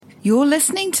You're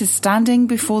listening to Standing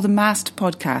Before the Mast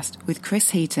podcast with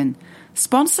Chris Heaton,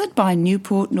 sponsored by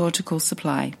Newport Nautical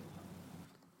Supply.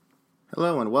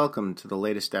 Hello and welcome to the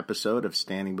latest episode of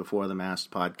Standing Before the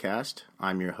Mast podcast.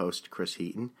 I'm your host, Chris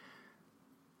Heaton.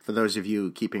 For those of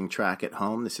you keeping track at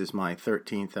home, this is my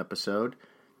 13th episode.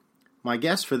 My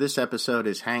guest for this episode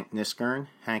is Hank Niskern.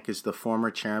 Hank is the former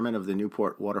chairman of the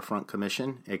Newport Waterfront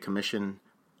Commission, a commission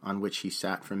on which he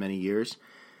sat for many years.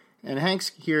 And Hank's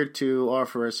here to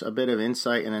offer us a bit of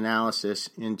insight and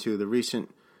analysis into the recent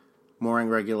mooring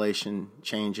regulation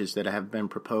changes that have been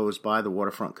proposed by the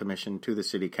Waterfront Commission to the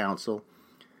City Council.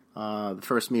 The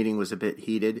first meeting was a bit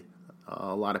heated.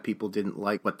 A lot of people didn't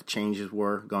like what the changes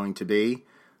were going to be.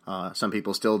 Some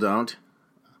people still don't.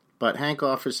 But Hank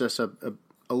offers us a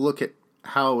look at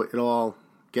how it all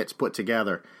gets put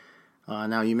together.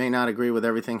 Now, you may not agree with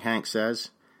everything Hank says.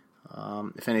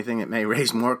 If anything, it may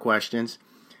raise more questions.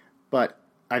 But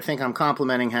I think I'm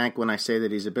complimenting Hank when I say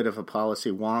that he's a bit of a policy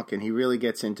wonk, and he really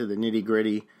gets into the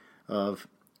nitty-gritty of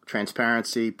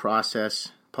transparency,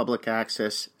 process, public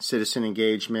access, citizen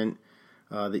engagement,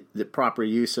 the proper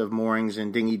use of moorings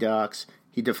and dinghy docks.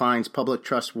 He defines public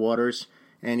trust waters,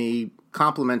 and he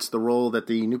complements the role that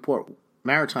the Newport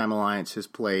Maritime Alliance has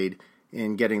played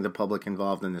in getting the public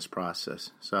involved in this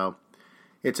process. So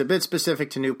it's a bit specific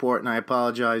to Newport, and I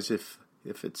apologize if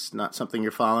it's not something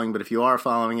you're following, but if you are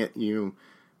following it, you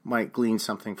might glean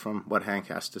something from what Hank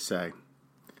has to say.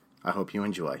 I hope you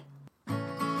enjoy.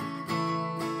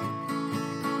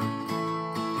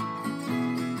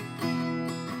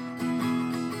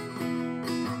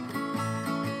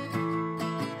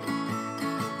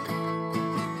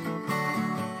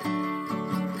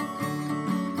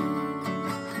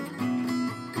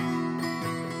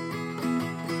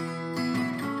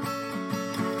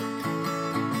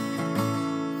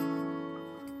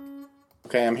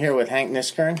 Okay, I'm here with Hank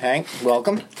Niskern. Hank,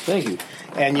 welcome. Thank you.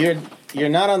 And you're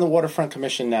not on the Waterfront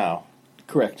Commission now.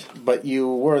 Correct. But you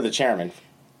were the chairman.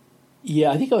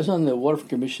 Yeah, I think I was on the Waterfront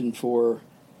Commission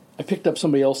I picked up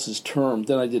somebody else's term.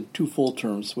 Then I did 2 full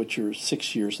terms, which are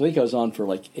 6 years. I think I was on for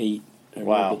like 8, or a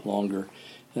little bit longer.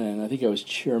 And I think I was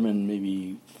chairman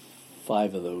maybe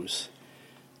 5 of those.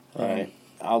 All right.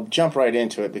 I'll jump right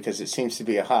into it because it seems to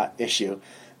be a hot issue.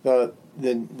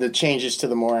 The changes to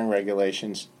the mooring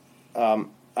regulations.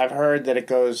 I've heard that it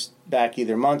goes back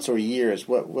either months or years.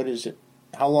 What is it?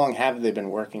 How long have they been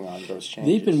working on those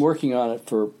changes? They've been working on it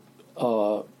for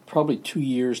probably 2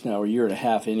 years now, or a year and a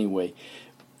half anyway.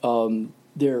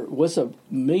 There was a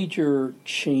major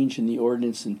change in the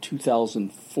ordinance in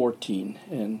 2014,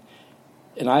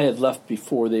 and I had left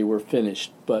before they were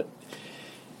finished.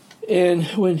 And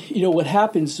when what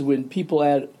happens when people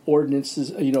add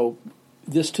ordinances,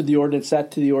 this to the ordinance, that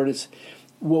to the ordinance.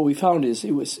 What we found is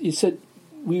it said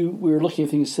we were looking at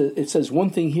things. It says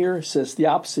one thing here, it says the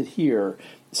opposite here.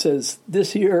 It says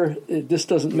this here, this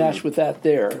doesn't match with that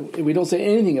there. We don't say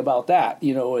anything about that,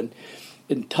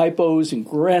 and typos and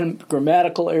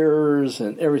grammatical errors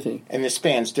and everything. And this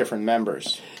spans different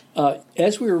members.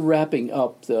 As we were wrapping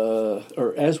up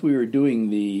as we were doing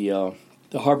the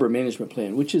harbor management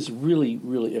plan, which is really,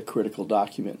 really a critical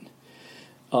document,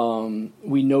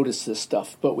 we noticed this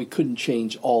stuff, but we couldn't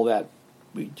change all that.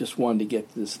 We just wanted to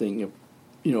get this thing,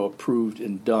 approved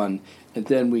and done. And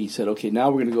then we said, okay, now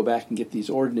we're going to go back and get these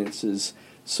ordinances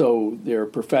so they're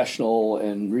professional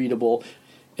and readable.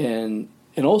 And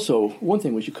also, one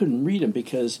thing was you couldn't read them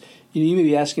because you may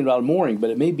be asking about a mooring,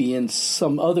 but it may be in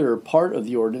some other part of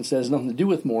the ordinance that has nothing to do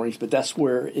with moorings, but that's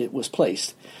where it was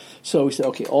placed. So we said,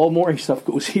 okay, all mooring stuff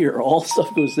goes here, all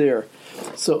stuff goes there.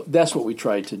 So that's what we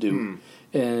tried to do.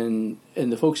 And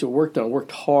the folks that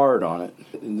worked hard on it,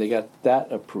 and they got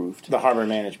that approved. The harbor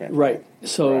management. Right.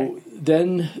 So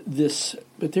then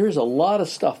but there's a lot of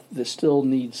stuff that still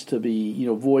needs to be,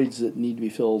 voids that need to be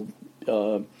filled,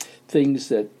 things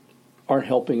that aren't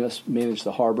helping us manage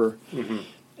the harbor. Mm-hmm.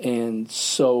 And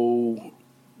so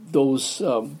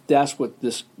that's what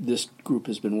this group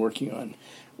has been working on.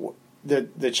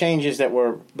 The changes that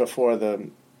were before the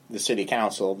City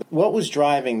Council. What was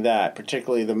driving that,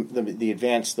 particularly the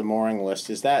advance the mooring list?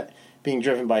 Is that being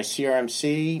driven by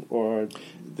CRMC or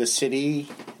the city?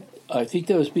 I think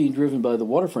that was being driven by the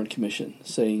Waterfront Commission,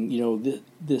 saying,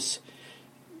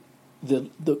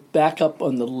 the backup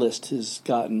on the list has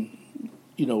gotten,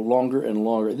 longer and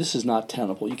longer. This is not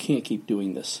tenable. You can't keep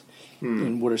doing this.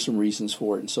 And what are some reasons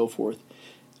for it and so forth.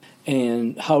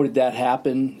 And how did that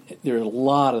happen? There are a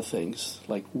lot of things,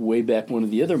 like way back one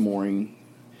of the other mooring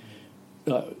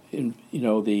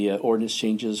the ordinance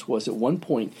changes was at one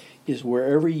point is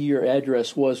wherever your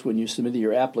address was when you submitted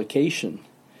your application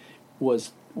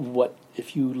was what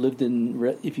if you lived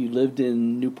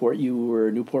in Newport, you were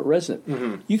a Newport resident.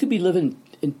 Mm-hmm. You could be living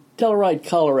in Telluride,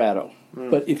 Colorado,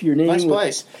 but if your name Nice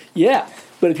place. yeah,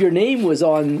 but if your name was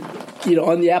on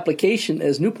on the application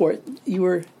as Newport, you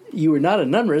were not a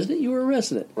non-resident, you were a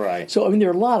resident. Right. So I mean, there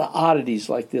are a lot of oddities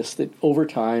like this that over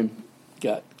time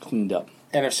got cleaned up.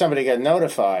 And if somebody got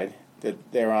notified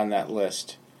that they're on that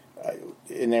list,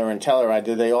 and they were in Telluride,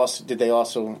 did they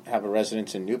also have a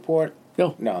residence in Newport?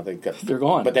 No, they're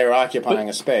gone. But they were occupying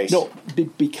a space. No,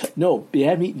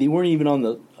 they weren't even on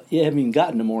the. You haven't even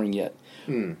gotten to mooring yet.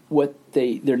 What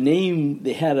their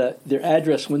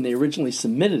address when they originally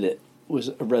submitted it was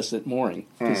a resident mooring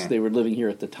because they were living here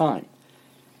at the time.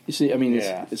 You see, I mean,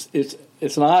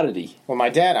 it's an oddity. Well, my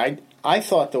dad, I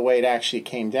thought the weight actually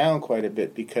came down quite a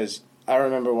bit because I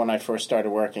remember when I first started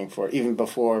working even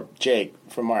before Jake,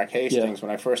 for Mark Hastings, when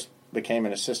I first became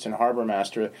an assistant harbor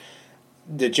master,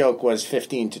 the joke was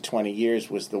 15 to 20 years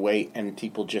was the wait, and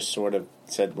people just sort of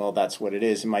said, well, that's what it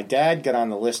is. And my dad got on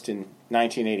the list in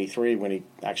 1983 when he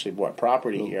actually bought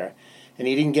property here, and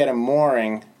he didn't get a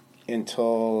mooring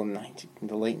until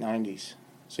the late 90s.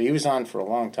 So he was on for a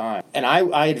long time. And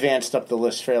I advanced up the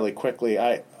list fairly quickly.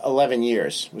 11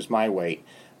 years was my wait.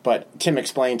 But Tim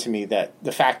explained to me that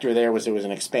the factor there was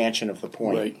an expansion of the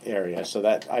point area. So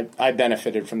that I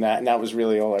benefited from that, and that was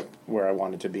really where I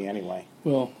wanted to be anyway.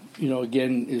 Well,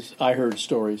 again, I heard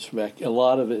stories from back. A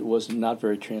lot of it was not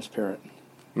very transparent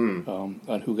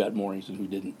on who got moorings and who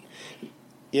didn't.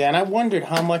 Yeah, and I wondered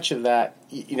how much of that,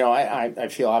 I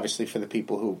feel obviously for the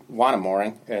people who want a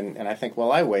mooring, and I think,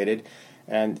 well, I waited,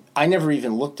 and I never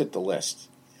even looked at the list.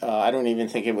 I don't even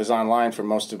think it was online for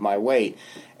most of my wait.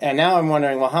 And now I'm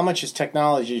wondering, well, how much is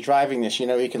technology driving this?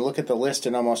 You can look at the list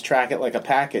and almost track it like a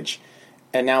package.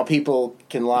 And now people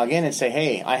can log in and say,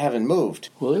 hey, I haven't moved.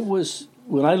 Well, it was,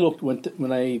 when I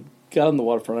got on the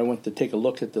waterfront, I went to take a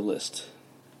look at the list.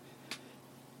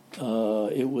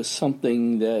 It was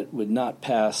something that would not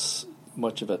pass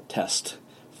much of a test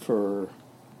for,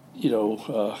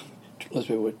 let's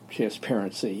say with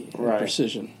transparency and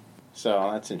precision.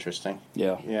 So that's interesting.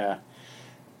 Yeah.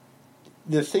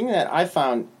 The thing that I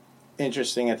found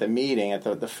interesting at the meeting, at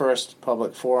the first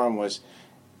public forum, was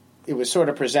it was sort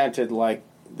of presented like,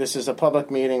 this is a public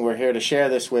meeting, we're here to share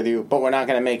this with you, but we're not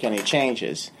going to make any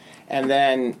changes. And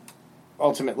then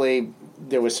ultimately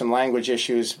there was some language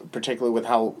issues, particularly with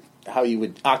how you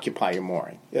would occupy your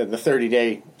mooring. The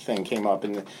 30-day thing came up,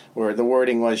 where the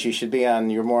wording was you should be on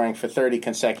your mooring for 30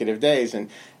 consecutive days, and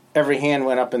every hand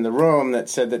went up in the room that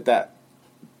said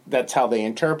that's how they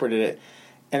interpreted it.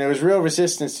 And there was real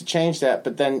resistance to change that,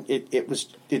 but then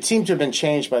it seemed to have been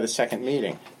changed by the second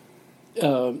meeting.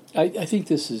 I think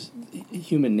this is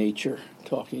human nature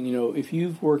talking. If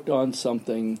you've worked on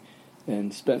something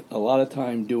and spent a lot of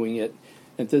time doing it,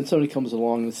 and then somebody comes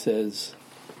along and says,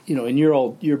 and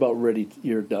you're about ready,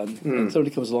 you're done, and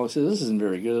somebody comes along and says, this isn't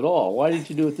very good at all. Why did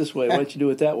you do it this way? Why did you do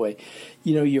it that way?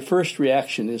 Your first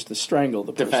reaction is to strangle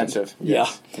the person. Defensive.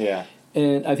 Yes. Yeah.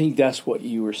 And I think that's what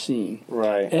you were seeing.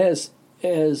 Right.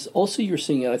 As also you're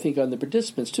seeing it, I think, on the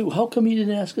participants too. How come you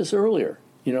didn't ask us earlier?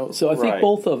 So I think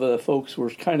both of the folks were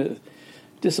kind of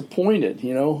disappointed.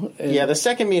 Yeah, the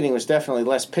second meeting was definitely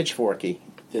less pitchforky.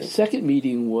 The second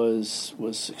meeting was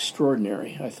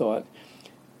extraordinary, I thought,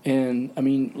 and I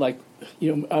mean,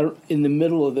 in the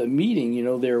middle of the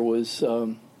meeting, there was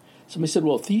somebody said,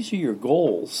 "Well, if these are your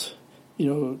goals,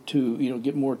 to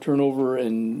get more turnover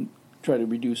and try to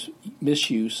reduce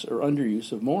misuse or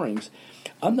underuse of moorings,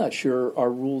 I'm not sure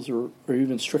our rules are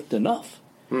even strict enough."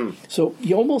 So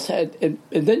you almost had, and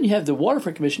then you have the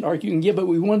Waterfront Commission arguing, yeah, but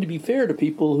we wanted to be fair to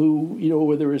people who,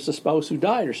 whether it's a spouse who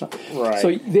died or something. Right.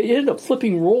 So they ended up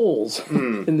flipping roles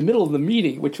in the middle of the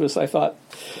meeting, which was, I thought,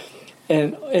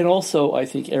 and also I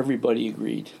think everybody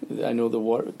agreed. I know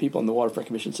the people on the Waterfront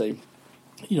Commission say,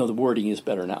 the wording is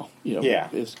better now.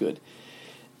 It's good.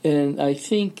 And I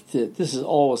think that this is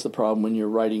always the problem when you're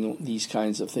writing these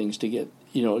kinds of things to get,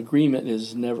 agreement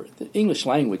is never, the English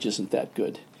language isn't that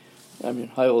good. I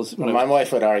mean, my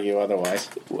wife would argue otherwise.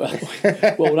 Well,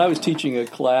 when I was teaching a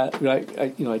class,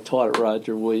 I taught at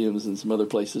Roger Williams and some other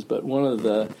places, but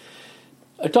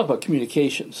I talked about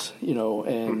communications,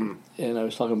 and I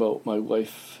was talking about my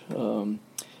wife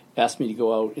asked me to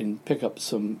go out and pick up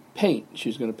some paint. She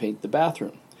was going to paint the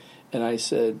bathroom, and I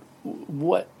said,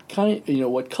 "What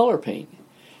what color paint?"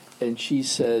 And she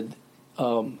said,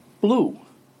 "Blue."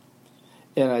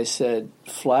 And I said,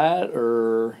 "Flat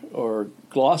or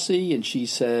glossy?" And she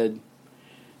said,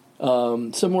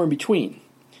 "Somewhere in between."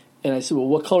 And I said, "Well,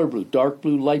 what color blue? Dark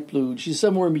blue, light blue?" She said,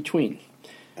 "Somewhere in between."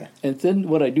 And then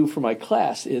what I do for my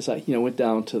class is I went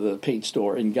down to the paint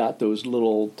store and got those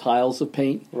little tiles of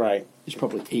paint. Right. there's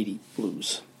probably 80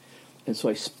 blues. And so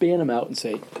I span them out and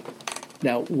say,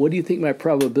 now, what do you think my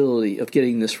probability of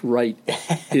getting this right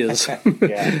is?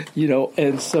 Yeah.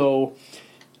 And so,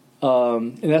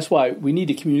 and that's why we need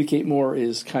to communicate more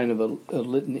is kind of a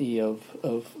litany of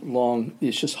long,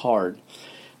 it's just hard.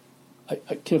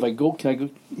 Can I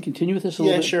continue with this a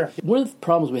little bit? Yeah, sure. One of the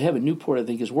problems we have in Newport, I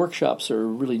think, is workshops are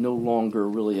really no longer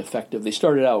really effective. They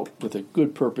started out with a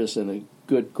good purpose and a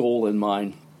good goal in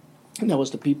mind. And that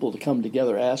was the people to come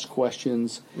together, ask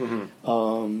questions,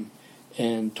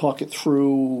 and talk it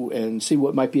through and see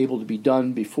what might be able to be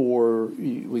done before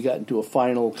we got into a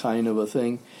final kind of a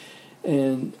thing.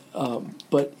 And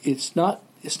but it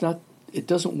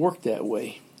doesn't work that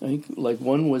way. I think like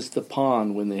one was the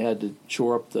pond when they had to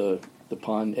shore up the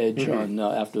pond edge on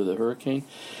after the hurricane.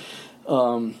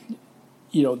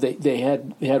 They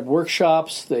had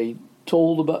workshops. They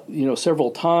told about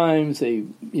several times. They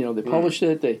published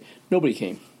it. Nobody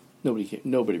came.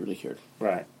 Nobody really cared.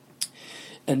 Right.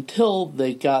 Until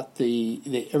they got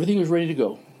everything was ready to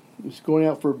go. It was going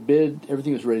out for bid.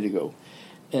 Everything was ready to go,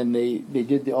 and they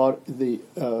did the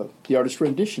artist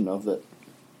rendition of it.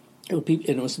 And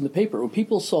it was in the paper. When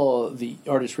people saw the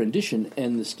artist rendition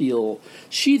and the steel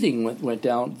sheathing went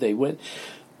down,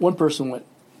 one person went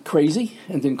crazy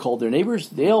and then called their neighbors.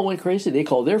 They all went crazy. They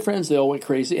called their friends. They all went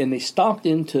crazy, and they stomped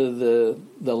into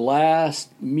the last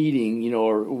meeting,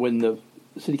 or when the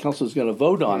city council was going to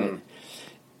vote on it.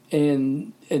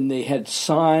 And they had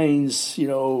signs,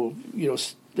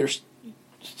 there's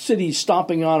cities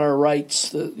stomping on our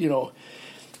rights,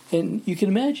 and you can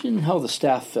imagine how the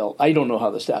staff felt. I don't know how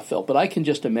the staff felt, but I can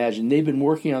just imagine. They've been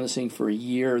working on this thing for a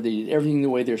year. They did everything the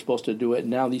way they're supposed to do it, and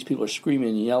now these people are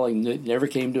screaming and yelling. They never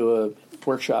came to a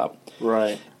workshop.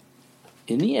 Right.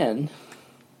 In the end,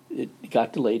 it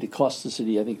got delayed. It cost the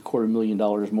city, I think,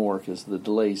 $250,000 more because of the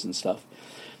delays and stuff.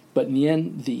 But in the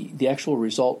end, the actual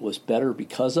result was better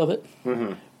because of it.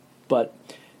 Mm-hmm. But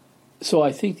so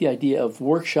I think the idea of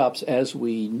workshops as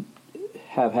we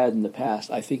have had in the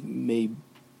past, I think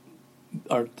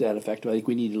aren't that effective. I think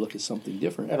we need to look at something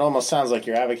different. It almost sounds like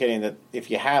you're advocating that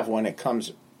if you have one, it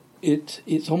comes.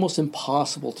 It's almost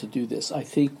impossible to do this. I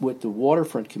think what the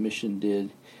Waterfront Commission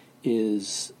did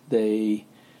is they,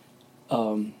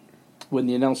 when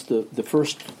they announced the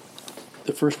first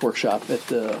workshop at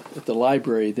the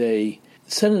library, they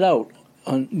sent it out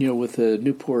on with the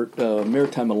Newport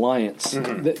Maritime Alliance.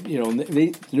 Mm-hmm.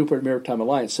 The Newport Maritime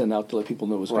Alliance sent out to let people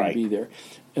know it was going to be there.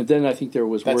 And then I think there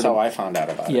was that's how I found out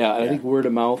about it. Yeah, I think word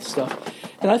of mouth stuff.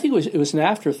 And I think it was an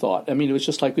afterthought. I mean, it was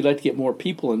just like we'd like to get more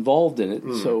people involved in it.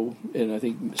 So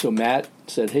Matt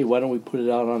said, "Hey, why don't we put it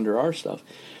out under our stuff?"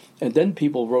 And then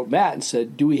people wrote Matt and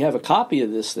said, "Do we have a copy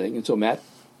of this thing?" And so Matt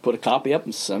put a copy up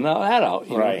and sent that out.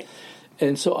 Right.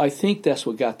 And so I think that's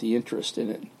what got the interest in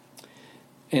it.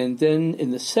 And then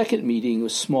in the second meeting it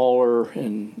was smaller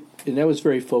and that was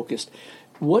very focused.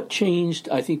 What changed,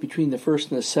 I think, between the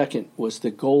first and the second was the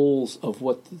goals of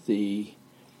what the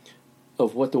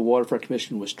Waterfront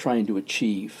Commission was trying to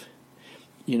achieve.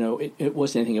 It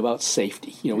wasn't anything about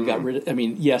safety. We got rid of. I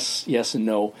mean, yes and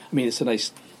no. I mean, it's a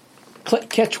nice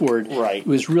catchword. Right. It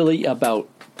was really about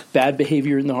bad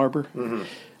behavior in the harbor.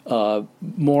 Mm-hmm.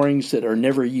 Moorings that are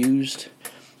never used,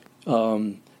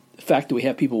 the fact that we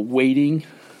have people waiting,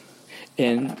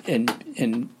 and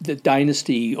the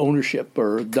dynasty ownership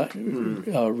or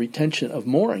retention of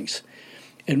moorings,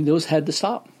 and those had to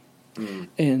stop.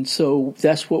 And so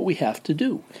that's what we have to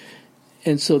do.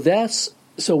 And so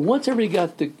once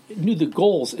everybody knew the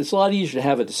goals, it's a lot easier to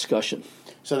have a discussion.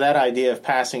 So that idea of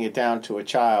passing it down to a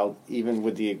child, even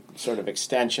with the sort of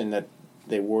extension that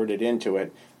they worded into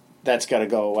it, that's got to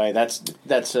go away.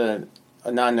 That's a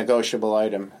non-negotiable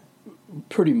item.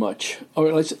 Pretty much.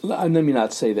 Or let me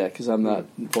not say that because I'm not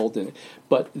involved in it.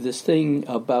 But this thing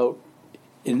about,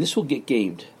 and this will get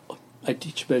gamed. I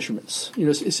teach measurements.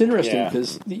 It's interesting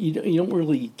because you don't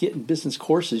really get in business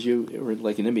courses. Or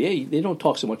like an MBA, they don't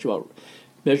talk so much about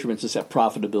measurements except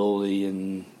profitability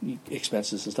and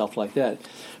expenses and stuff like that.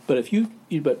 But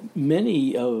but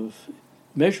many of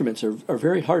measurements are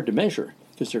very hard to measure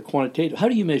because they're quantitative. How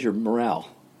do you measure morale?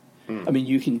 I mean,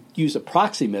 you can use a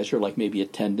proxy measure like maybe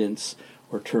attendance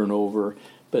or turnover,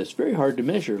 but it's very hard to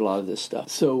measure a lot of this stuff.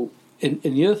 So, and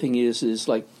the other thing is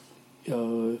like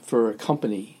for a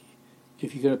company,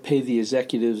 if you're going to pay the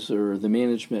executives or the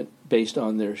management based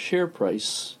on their share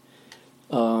price,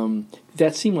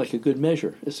 that seemed like a good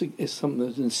measure. It's something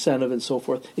that's incentive and so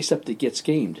forth, except it gets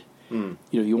gamed.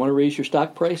 You want to raise your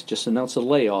stock price, just announce a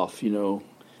layoff,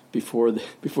 before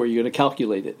you're going to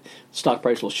calculate it. Stock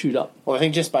price will shoot up. Well, I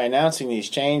think just by announcing these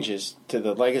changes to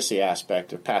the legacy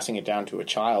aspect of passing it down to a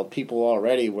child, people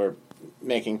already were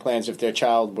making plans if their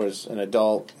child was an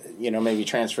adult, maybe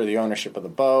transfer the ownership of the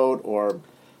boat, or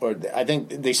I think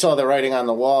they saw the writing on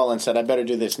the wall and said, I better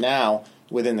do this now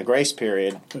within the grace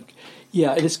period.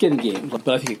 Yeah, it's getting game, but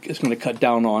I think it's going to cut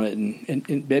down on it,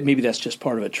 and maybe that's just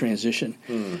part of a transition.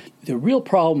 The real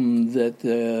problem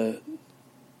that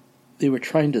they were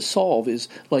trying to solve is,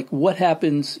 like, what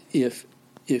happens if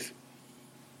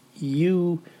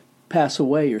you pass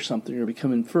away or something or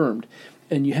become infirmed,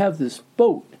 and you have this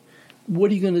boat.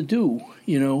 What are you going to do?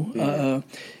 If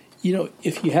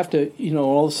you have to,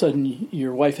 all of a sudden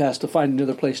your wife has to find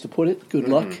another place to put it. Good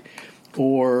luck.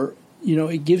 Or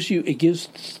it gives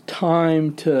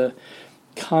time to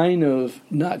kind of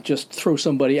not just throw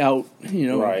somebody out,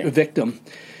 right. A victim.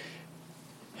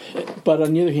 But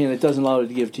on the other hand, it doesn't allow you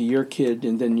to give to your kid,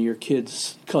 and then your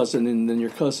kid's cousin, and then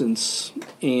your cousin's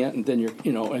aunt, and then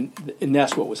and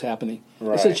that's what was happening.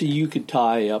 Right. Essentially, you could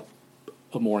tie up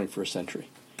a mooring for a century,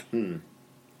 and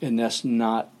that's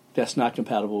not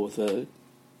compatible with a.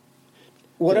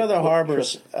 What other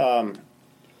harbors?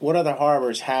 What other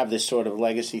harbors have this sort of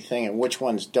legacy thing, and which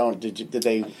ones don't? Did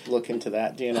they look into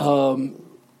that? Do you know?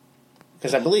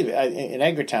 Because I believe in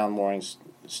Edgartown moorings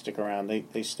stick around.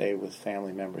 They stay with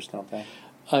family members, don't they?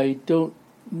 I don't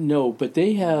know, but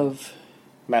they have.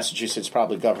 Massachusetts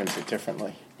probably governs it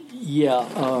differently. Yeah,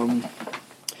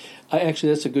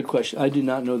 that's a good question. I do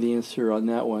not know the answer on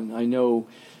that one. I know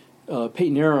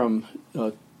Peyton Aram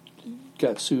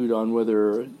got sued on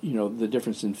whether the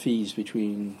difference in fees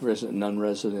between resident and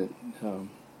non-resident.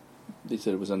 They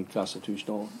said it was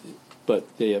unconstitutional,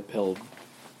 but they upheld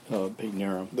Peyton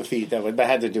Aram. The fee that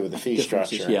had to do with the fee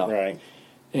structure, yeah. Right?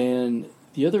 And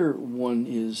the other one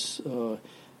is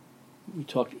we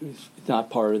talked. It's not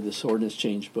part of this ordinance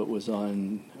change, but was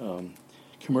on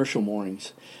commercial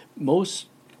moorings. Most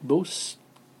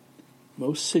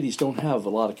cities don't have a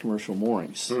lot of commercial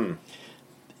moorings.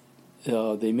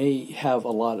 They may have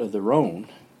a lot of their own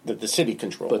that the city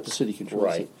controls, but the city controls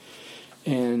right. it.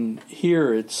 And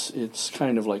here it's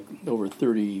kind of like over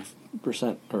 30%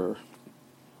 or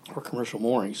commercial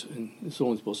moorings, and it's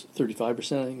only supposed to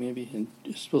 35%, I think, maybe, and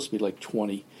it's supposed to be like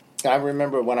 20. I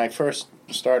remember when I first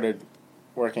started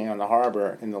working on the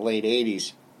harbor in the late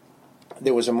 80s,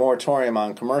 there was a moratorium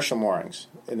on commercial moorings,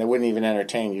 and they wouldn't even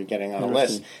entertain you getting on a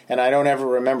list. And I don't ever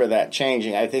remember that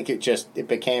changing. I think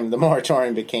the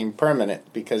moratorium became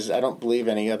permanent, because I don't believe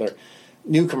any other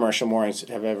new commercial moorings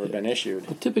have ever been issued.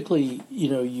 But typically,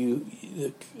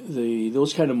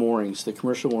 those kind of moorings, the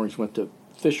commercial moorings, went to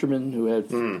fishermen who had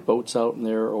boats out in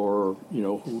there, or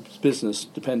whose business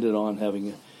depended on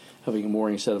having a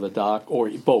mooring instead of a dock, or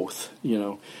both.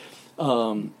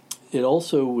 It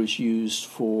also was used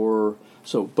for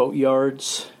boat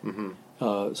yards.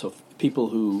 So people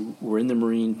who were in the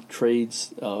marine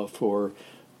trades for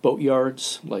boat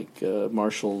yards, like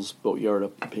Marshall's boat yard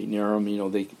up in Peyton Aram.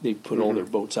 They put all their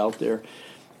boats out there.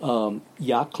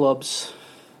 Yacht clubs.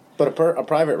 But a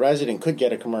private resident could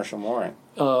get a commercial mooring,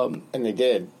 and they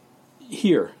did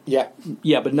here. Yeah,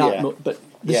 but not. Yeah. But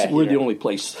we're the only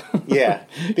place. Yeah,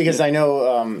 because I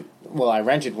know. I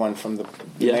rented one from the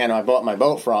man I bought my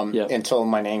boat from until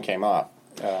my name came up.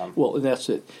 And that's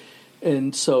it.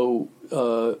 And so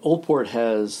Old Port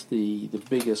has the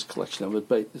biggest collection of it,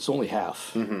 but it's only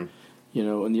half. And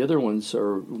the other ones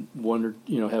are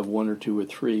have one or two or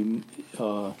three,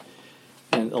 and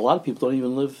a lot of people don't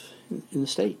even live in the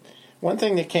state. One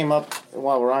thing that came up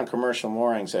while we're on commercial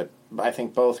moorings at, I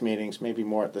think, both meetings, maybe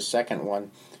more at the second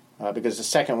one, because the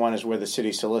second one is where the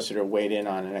city solicitor weighed in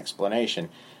on an explanation.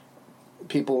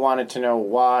 People wanted to know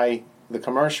why the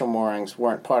commercial moorings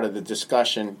weren't part of the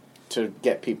discussion to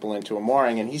get people into a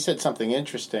mooring, and he said something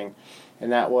interesting,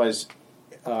 and that was,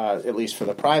 at least for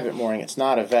the private mooring, it's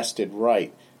not a vested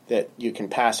right that you can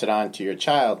pass it on to your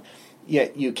child.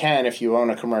 Yet you can, if you own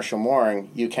a commercial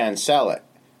mooring, you can sell it.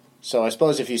 So I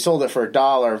suppose if you sold it for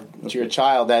 $1 to your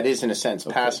child, that is, in a sense,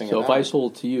 passing it on. So if I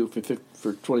sold it to you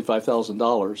for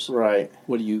 $25,000, right,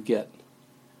 what do you get?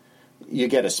 You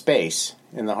get a space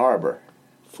in the harbor.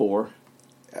 For?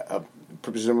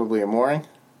 Presumably a mooring.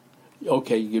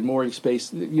 Okay, you get mooring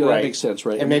space. Right. That makes sense,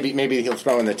 right? And maybe he'll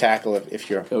throw in the tackle if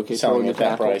you're selling at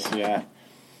that price. Yeah.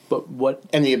 But what?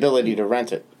 And the ability to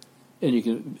rent it. And you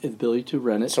can the ability to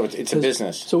rent it. So it's a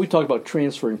business. So we talked about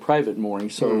transferring private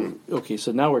moorings. So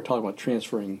so now we're talking about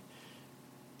transferring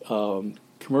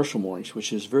commercial moorings,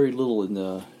 which is very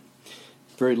little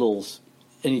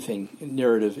anything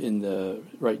narrative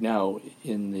right now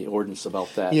in the ordinance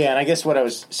about that. Yeah, and I guess what I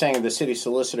was saying, the city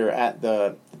solicitor at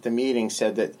the meeting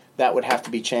said that would have to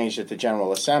be changed at the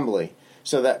General Assembly.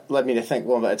 So that led me to think,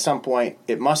 well, at some point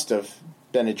it must have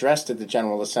been addressed at the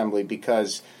General Assembly,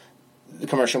 because the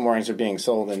commercial moorings are being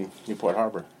sold in Newport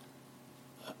Harbor.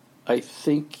 I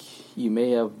think you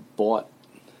may have bought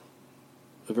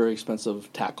a very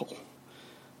expensive tackle,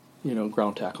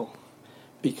 ground tackle.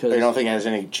 Because you don't think it has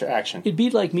any traction? It'd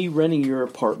be like me renting your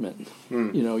apartment.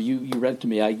 You rent to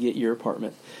me, I get your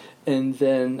apartment. And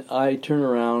then I turn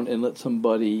around and let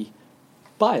somebody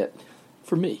buy it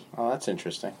for me. Oh, that's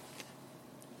interesting.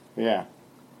 Yeah.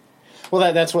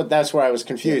 Well, that's where I was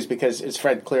confused, because as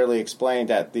Fred clearly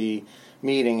explained at the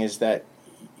meeting, is that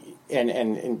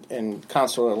and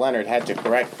Consular Leonard had to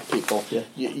correct people.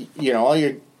 Yeah. All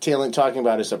you're talking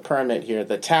about is a permit here.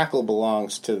 The tackle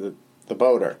belongs to the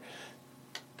boater.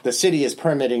 The city is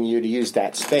permitting you to use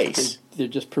that space. They're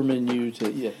just permitting you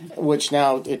to, yeah. Which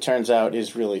now, it turns out,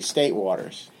 is really state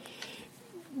waters.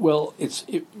 Well,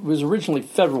 it was originally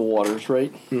federal waters,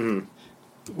 right?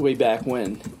 Mm-hmm. Way back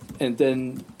when. And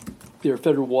then there were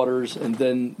federal waters, and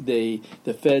then the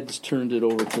feds turned it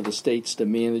over to the states to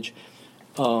manage.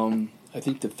 I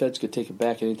think the feds could take it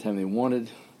back anytime they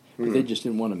wanted, but they just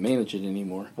didn't want to manage it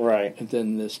anymore. Right. And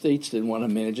then the states didn't want to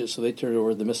manage it, so they turned it over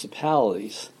to the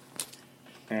municipalities.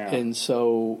 Yeah. And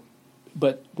so,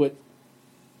 but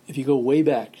if you go way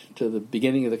back to the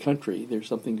beginning of the country, there's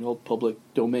something called public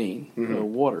domain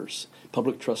waters,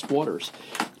 public trust waters,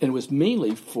 and it was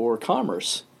mainly for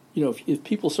commerce. If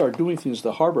people start doing things to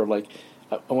the harbor, like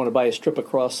I want to buy a strip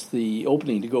across the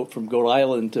opening to go from Goat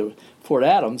Island to Fort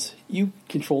Adams, you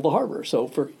control the harbor.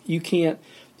 So you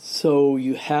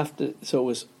have to. So it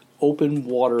was open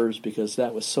waters because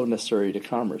that was so necessary to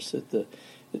commerce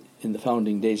in the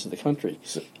founding days of the country,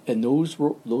 and those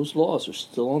laws are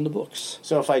still on the books.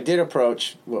 So if I did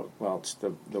approach, it's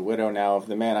the widow now of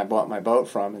the man I bought my boat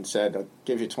from, and said, "I'll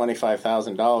give you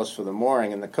 $25,000 for the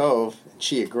mooring in the cove," and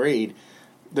she agreed,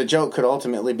 the joke could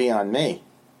ultimately be on me.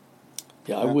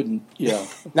 Yeah, I wouldn't. Yeah,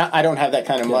 I don't have that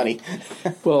kind of money.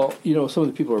 Well, some of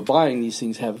the people who are buying these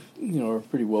things are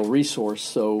pretty well resourced.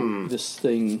 So this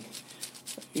thing,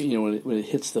 when it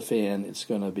hits the fan, it's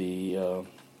going to be.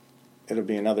 It'll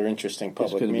be another interesting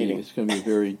public meeting. It's going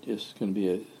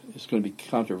to be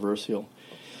controversial.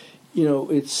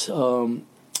 It's.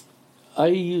 I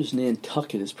use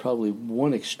Nantucket as probably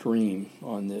one extreme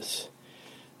on this.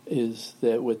 Is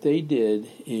that what they did?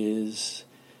 Is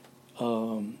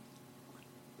all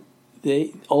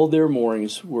their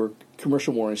moorings were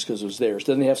commercial moorings because it was theirs.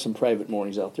 Then they have some private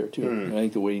moorings out there too. I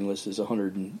think the waiting list is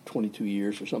 122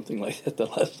 years or something like that. The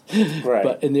last,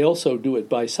 right? And they also do it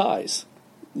by size.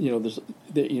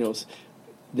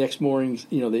 Next moorings.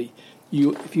 If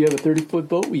you have a 30-foot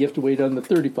boat, you have to wait on the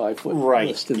 35-foot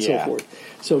list and so forth.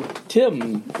 So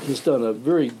Tim has done a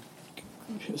very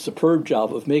superb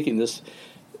job of making this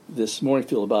mooring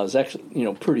field about is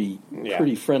actually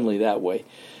pretty friendly that way.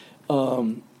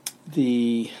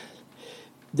 The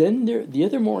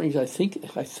other moorings, I think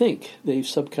they've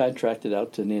subcontracted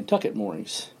out to Nantucket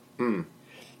moorings.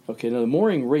 Okay, now the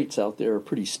mooring rates out there are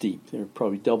pretty steep. They're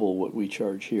probably double what we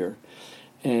charge here,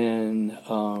 and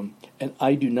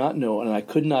I do not know, and I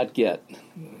could not get.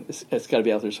 It's got to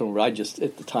be out there somewhere. At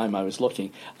the time I was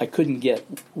looking, I couldn't get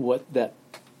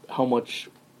how much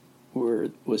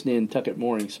was Nantucket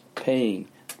Moorings paying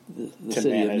the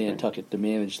city of Nantucket to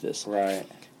manage this. Right.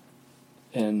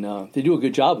 And they do a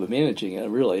good job of managing it,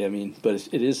 really. I mean, but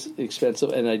it is expensive,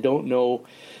 and I don't know.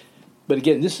 But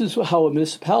again, this is how a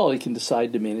municipality can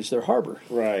decide to manage their harbor.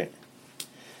 Right.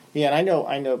 Yeah, and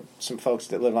I know some folks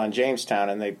that live on Jamestown,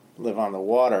 and they live on the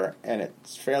water, and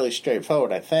it's fairly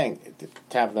straightforward, I think,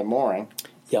 to have the mooring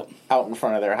out in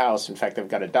front of their house. In fact, they've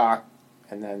got a dock,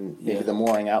 and then maybe the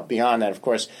mooring out beyond that. Of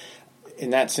course,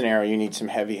 in that scenario, you need some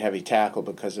heavy tackle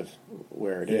because of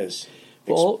where it is.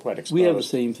 Well, quite exposed. We have the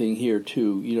same thing here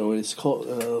too. And it's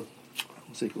called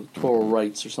Coral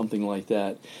Rights or something like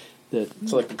that.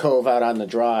 It's like the cove out on the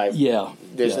drive. Yeah,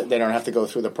 They don't have to go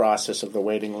through the process of the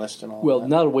waiting list and all. Well, that.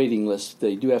 not a waiting list.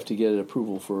 They do have to get an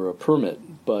approval for a permit,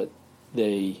 but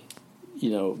that's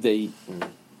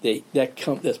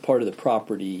part of the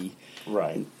property,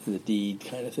 right? The deed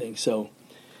kind of thing. So,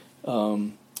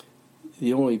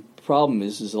 the only problem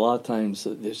is a lot of times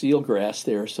there's eelgrass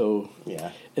there. So,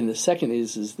 and the second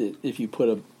is that if you put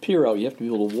a pier out, you have to be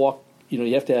able to walk.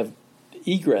 You have to have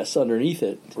egress underneath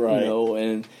it. Right.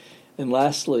 And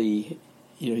lastly,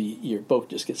 your boat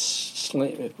just gets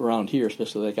slammed around here,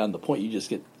 especially like on the point. You just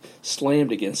get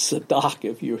slammed against the dock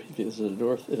if it's a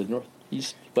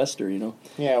northeast wester.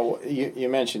 Yeah, well, you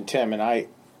mentioned Tim, and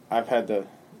I've had the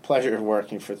pleasure of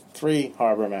working for 3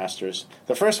 harbor masters.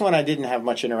 The first one I didn't have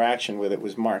much interaction with. It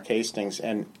was Mark Hastings,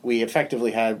 and we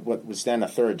effectively had what was then a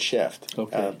third shift,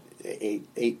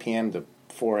 8 p.m. to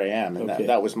 4 a.m., and Okay.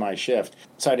 that was my shift.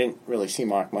 So I didn't really see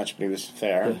Mark much, but he was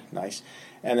fair, nice.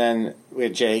 And then we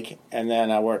had Jake, and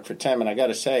then I worked for Tim, and I got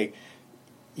to say,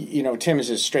 Tim is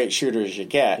as straight shooter as you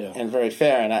get, and very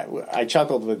fair. And I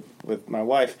chuckled with my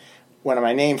wife when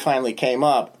my name finally came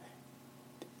up.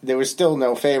 There was still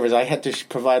no favors. I had to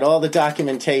provide all the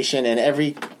documentation, and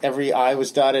every I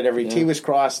was dotted, every T was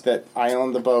crossed that I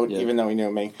owned the boat, even though he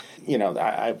knew me.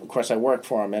 Of course I work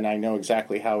for him, and I know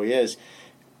exactly how he is.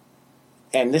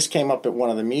 And this came up at one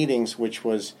of the meetings, which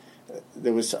was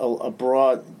there was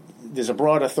there's a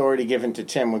broad authority given to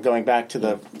Tim. We're going back to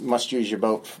the must use your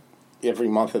boat every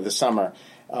month of the summer,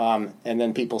 and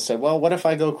then people said, well, what if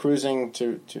I go cruising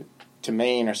to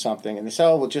Maine or something? And they said,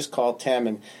 oh, we'll just call Tim.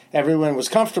 And everyone was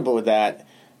comfortable with that.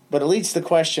 But it leads to the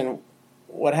question,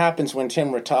 what happens when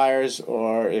Tim retires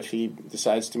or if he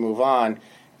decides to move on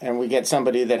and we get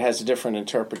somebody that has a different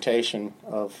interpretation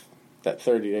of that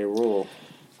 30-day rule?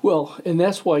 Well, and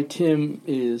that's why Tim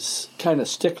is kind of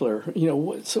stickler.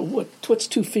 What's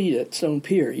 2 feet at Stone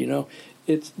Pier?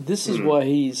 This is why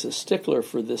he's a stickler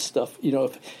for this stuff.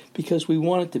 Because we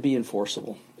want it to be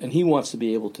enforceable, and he wants to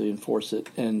be able to enforce it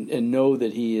and know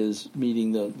that he is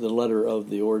meeting the letter of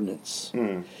the ordinance.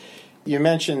 You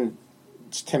mentioned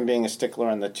Tim being a stickler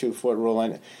on the 2-foot rule,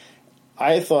 and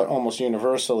I thought almost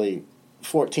universally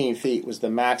 14 feet was the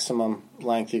maximum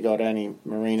length you go to any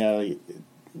marina.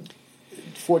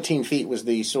 14 feet was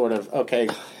the sort of, okay,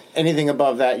 anything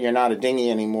above that, you're not a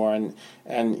dinghy anymore.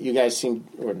 And you guys seem,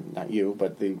 or not you,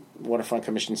 but the Waterfront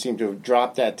Commission seemed to have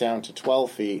dropped that down to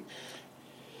 12 feet.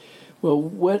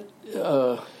 Well,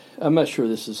 I'm not sure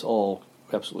this is all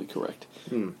absolutely correct.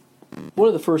 One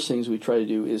of the first things we try to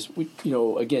do is,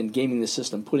 again, gaming the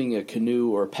system, putting a canoe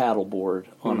or a paddle board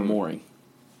on a mooring,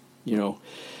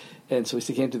 and so we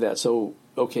came to that. So,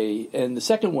 okay, and the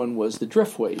second one was the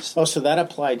driftways. Oh, so that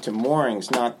applied to moorings,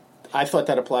 not... I thought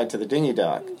that applied to the dinghy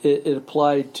dock. It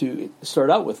applied to start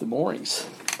out with the moorings.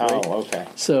 Right? Oh, okay.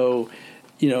 So,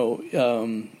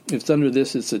 if it's under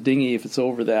this, it's a dinghy. If it's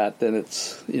over that, then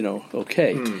it's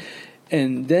okay.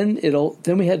 And then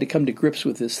we had to come to grips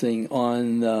with this thing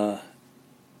on the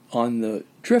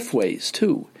driftways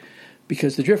too,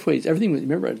 because the driftways, everything.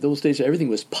 Remember those days, everything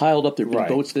was piled up. There had been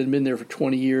boats that had been there for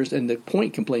 20 years, and the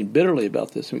Point complained bitterly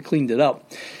about this, and we cleaned it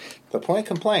up. The Point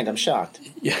complained. I'm shocked.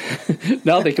 Yeah.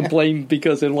 Now they complain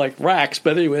because they're like racks,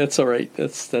 but anyway, that's all right.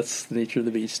 That's the nature of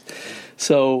the beast.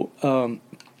 So,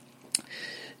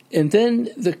 and then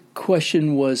the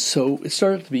question was, so it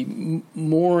started to be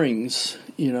moorings,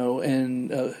 and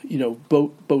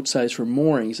boat size for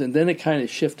moorings, and then it kind of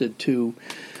shifted to,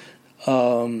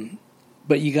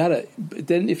 but you gotta.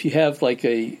 Then if you have like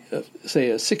say a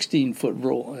 16-foot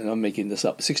rule, and I'm making this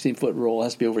up, 16-foot rule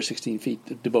has to be over 16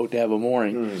 feet to boat to have a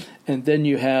mooring, and then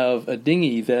you have a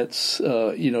dinghy that's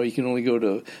you can only go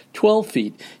to 12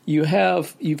 feet. You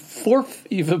have a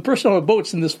person on a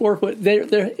boat's in this 4 foot.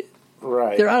 They're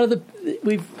out of the.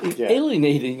 We've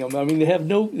alienating them. I mean, they have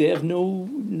no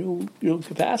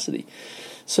capacity.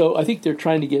 So I think they're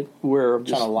trying to get where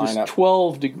this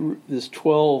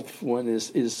 12 one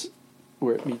is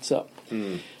where it meets up. I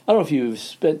don't know if you've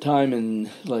spent time in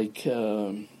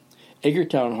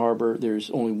Edgartown Harbor. There's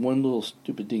only one little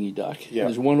stupid dinghy dock. Yeah.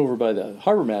 There's one over by the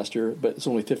harbor master, but it's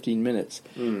only 15 minutes.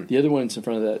 The other one's in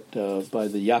front of that by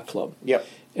the yacht club. Yep.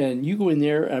 And you go in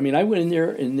there. I mean, I went in there,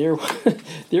 and there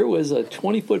was a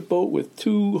 20-foot boat with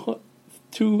two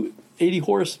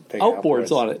 80-horse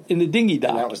outboards on it in the dinghy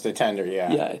dock. And that was the tender,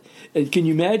 yeah. Yeah. And can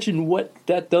you imagine what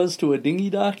that does to a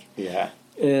dinghy dock? Yeah.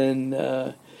 And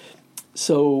and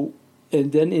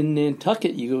then in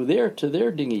Nantucket, you go there to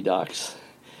their dinghy docks,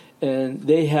 and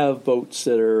they have boats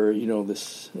that are,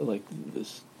 this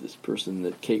person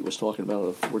that Kate was talking about,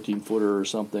 a 14-footer or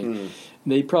something.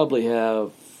 They probably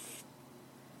have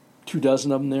 24 of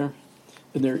them there,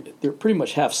 and they're pretty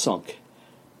much half sunk.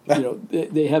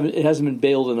 They haven't. It hasn't been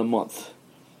bailed in a month.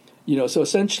 So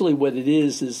essentially, what it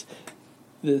is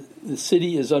the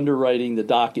city is underwriting the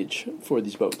dockage for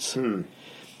these boats.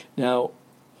 Now,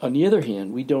 on the other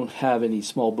hand, we don't have any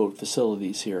small boat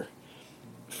facilities here.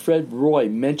 Fred Roy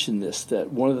mentioned this,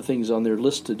 that one of the things on their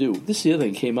list to do, this is the other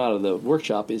thing that came out of the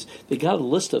workshop, is they got a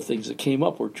list of things that came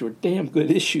up which were damn good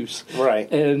issues. Right.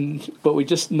 But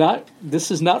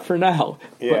this is not for now.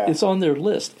 Yeah. But it's on their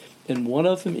list. And one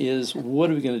of them is,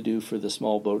 what are we going to do for the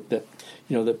small boat that,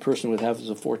 that person would have as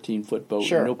a 14-foot boat,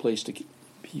 Sure. no place to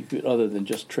keep it other than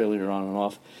just trailing it on and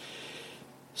off.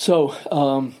 So,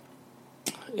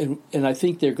 and I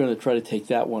think they're going to try to take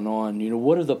that one on.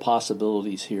 What are the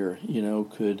possibilities here?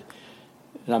 And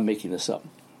I'm making this up.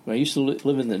 When I used to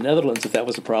live in the Netherlands, if that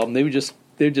was a problem, they would just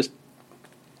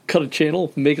cut a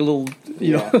channel, make a little,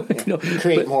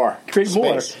 create more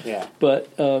space. Yeah. But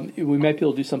we might be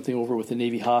able to do something over with the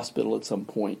Navy Hospital at some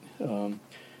point.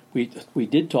 We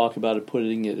did talk about it,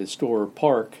 putting it at Store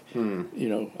Park.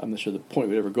 I'm not sure the point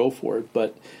would ever go for it,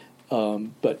 but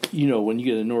when you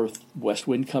get a northwest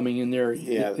wind coming in there,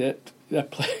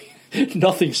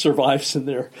 nothing survives in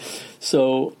there.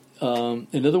 So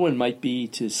another one might be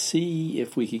to see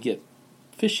if we could get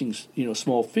fishing,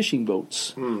 small fishing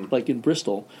boats, like in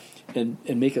Bristol, and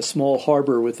make a small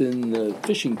harbor within the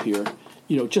fishing pier,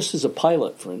 just as a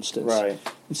pilot, for instance. Right.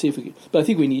 And see if we could. But I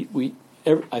think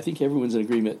I think everyone's in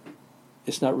agreement.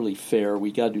 It's not really fair.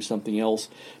 We got to do something else.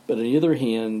 But on the other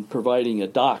hand, providing a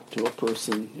dock to a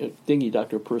person, a dinghy dock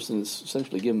to a person, is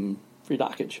essentially giving them free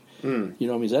dockage.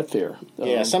 Is that fair?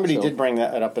 Yeah, somebody did bring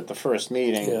that up at the first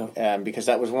meeting, because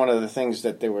that was one of the things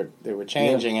that they were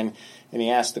changing, and he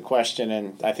asked the question,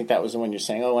 and I think that was the one you're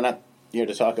saying, we're not here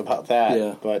to talk about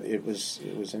that, but it was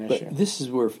an issue. But this is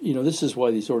where this is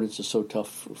why these ordinances are so tough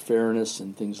for fairness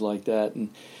and things like that, and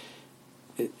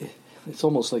it's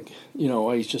almost like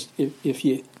I just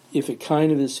if it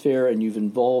kind of is fair and you've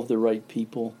involved the right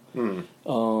people, and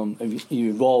you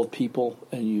involve people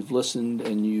and you've listened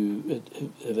and you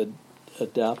have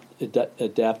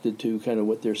adapted to kind of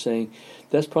what they're saying,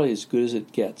 that's probably as good as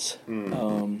it gets.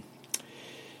 And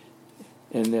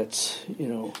that's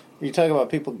You talk about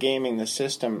people gaming the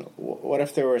system. What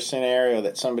if there were a scenario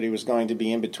that somebody was going to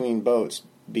be in between boats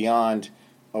beyond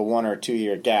a 1 or 2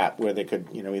 year gap where they could,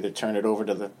 either turn it over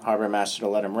to the harbor master to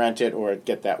let them rent it or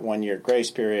get that 1 year grace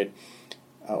period,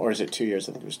 or is it 2 years?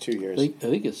 I think it was 2 years. I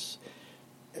think it's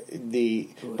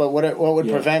But what would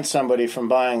prevent somebody from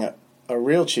buying a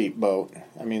real cheap boat?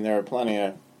 I mean, there are plenty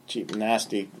of cheap,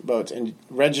 nasty boats, and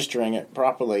registering it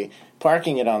properly,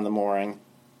 parking it on the mooring.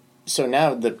 So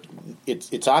now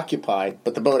it's occupied,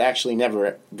 but the boat actually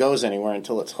never goes anywhere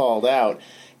until it's hauled out.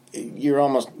 You're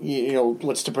almost,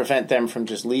 what's to prevent them from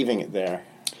just leaving it there?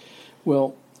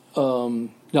 Well,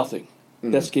 nothing.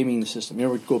 That's gaming the system.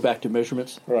 We go back to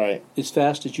measurements. Right. As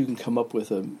fast as you can come up with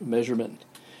a measurement,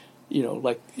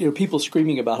 people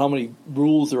screaming about how many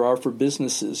rules there are for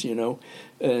businesses,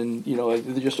 and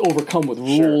they're just overcome with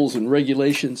rules and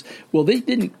regulations. Well, they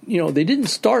didn't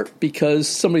start because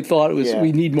somebody thought it was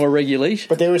we need more regulation.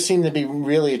 But they would seem to be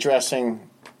really addressing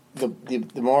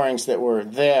the moorings that were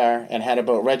there and had a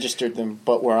boat registered them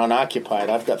but were unoccupied.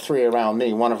 I've got 3 around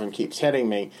me. One of them keeps hitting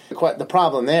me. The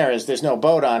problem there is there's no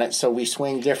boat on it, so we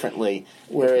swing differently.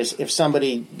 Whereas if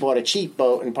somebody bought a cheap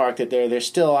boat and parked it there, they're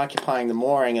still occupying the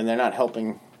mooring and they're not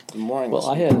helping the mooring. Well,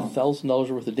 I had $1,000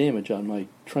 worth of damage on my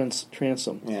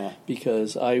transom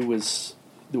because I was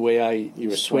the way I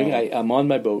swing. I'm on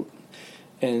my boat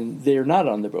and they're not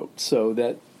on the boat, so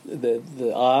that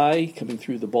the eye coming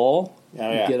through the ball.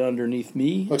 Get underneath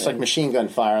me. Looks like machine gun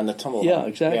fire on the tumble. Yeah,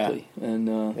 exactly. Yeah. And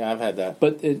I've had that.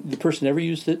 But the person never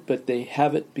used it, but they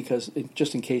have it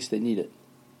just in case they need it.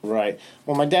 Right.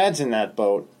 Well, my dad's in that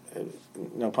boat,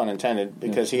 no pun intended,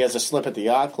 because he has a slip at the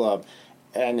yacht club,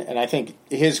 and I think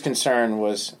his concern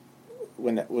was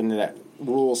when that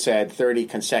rule said 30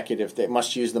 consecutive. They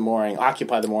must use the mooring,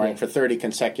 occupy the mooring for 30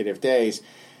 consecutive days.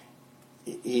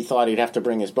 He thought he'd have to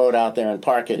bring his boat out there and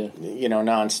park it,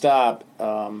 nonstop.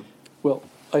 Well,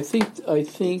 I think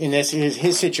in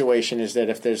his situation is that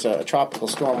if there's a tropical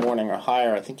storm warning or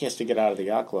higher, I think he has to get out of the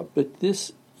yacht club. But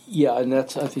and I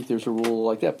think there's a rule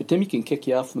like that. But then he can kick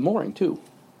you off the mooring too.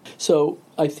 So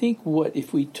I think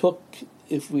if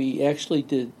we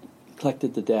actually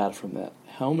collected the data from that,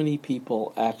 how many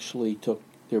people actually took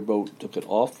their boat, took it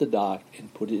off the dock,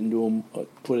 and put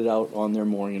it out on their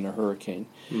mooring in a hurricane?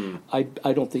 I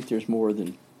don't think there's more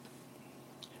than.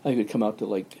 I think it would come out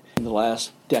to in the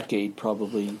last decade,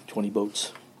 probably 20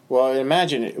 boats. Well, I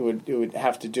imagine it would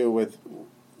have to do with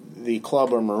the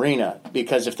club or marina,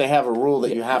 because if they have a rule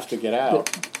that you have to get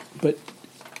out. But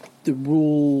the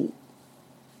rule,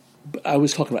 I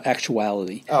was talking about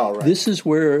actuality. Oh, right. This is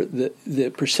where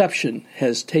the perception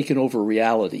has taken over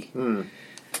reality.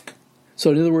 So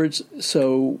in other words,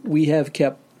 we have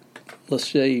kept, let's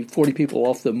say, 40 people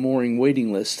off the mooring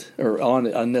waiting list, or on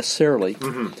it unnecessarily,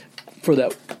 for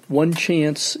that one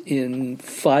chance in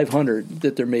 500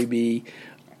 that there may be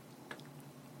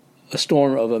a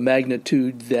storm of a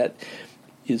magnitude that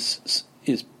is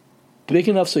big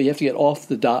enough so you have to get off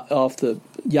the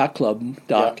yacht club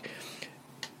dock,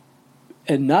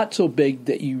 and not so big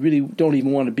that you really don't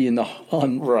even want to be in the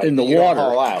water.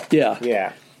 Haul out.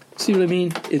 Yeah. See what I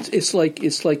mean? It's like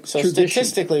so tradition.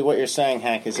 Statistically, what you're saying,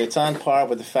 Hank, is it's on par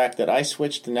with the fact that I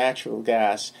switched to natural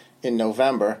gas in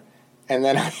November. And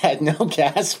then I had no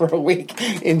gas for a week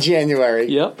in January.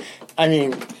 Yep. I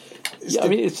mean, Yeah, I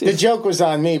mean, the joke was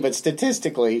on me, but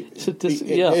statistically,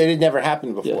 it had never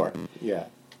happened before. Yeah.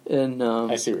 And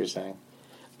I see what you're saying.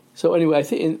 So anyway, I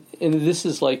think, and this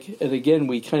is like, and again,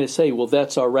 we kind of say, well,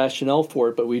 that's our rationale for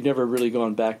it, but we've never really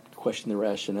gone back to question the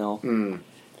rationale.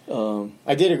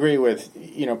 I did agree with,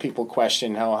 people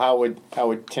question how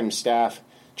would Tim's staff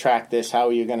track this? How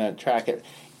are you going to track it?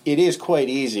 It is quite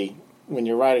easy when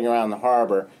you're riding around the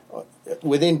harbor.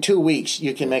 Within 2 weeks,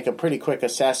 you can make a pretty quick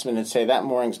assessment and say that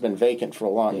mooring's been vacant for a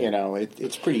long.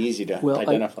 It's pretty easy to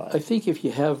identify. I think if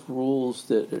you have rules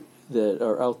that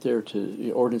are out there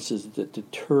ordinances that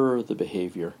deter the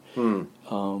behavior,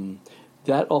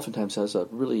 that oftentimes has a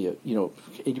really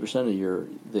 80%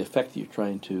 of the effect that you're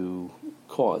trying to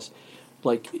cause.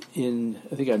 Like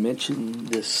I think I mentioned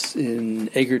this in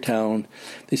Eggertown,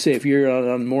 they say if you're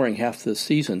on mooring half the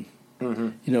season,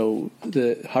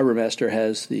 the harbor master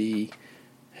has the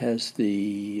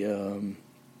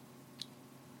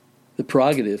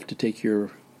prerogative to take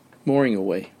your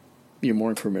mooring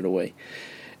permit away.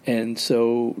 And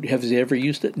so, have they ever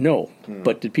used it? No.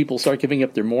 But did people start giving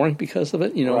up their mooring because of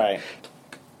it? Right.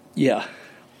 Yeah.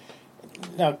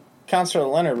 Now, Councilor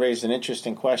Leonard raised an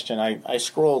interesting question. I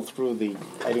scrolled through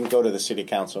I didn't go to the city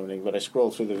council meeting, but I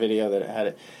scrolled through the video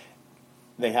that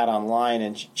they had online,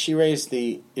 and she raised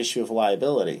the issue of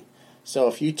liability. So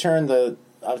if you turn I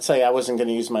would say I wasn't going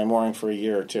to use my mooring for a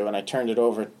year or two, and I turned it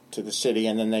over to the city,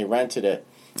 and then they rented it,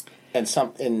 and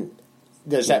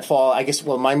does that fall? I guess.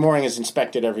 Well, my mooring is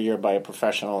inspected every year by a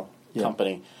professional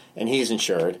company, and he's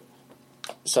insured.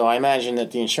 So I imagine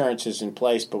that the insurance is in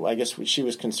place. But I guess she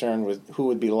was concerned with who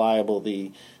would be liable: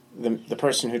 the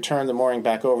person who turned the mooring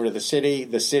back over to the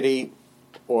city,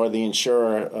 or the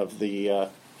insurer of the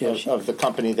of the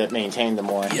company that maintained the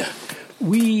mooring. Yeah,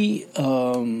 we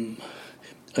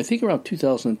I think around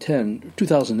 2010,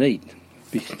 2008, to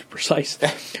be precise,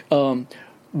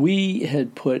 we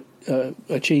had put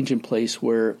a change in place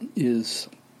where if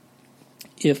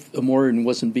a mooring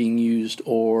wasn't being used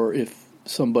or if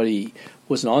somebody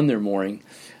wasn't on their mooring,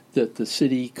 that the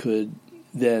city could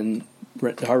then,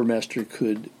 the harbor master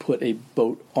could put a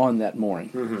boat on that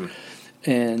mooring.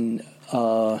 And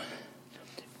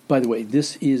by the way,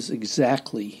 this is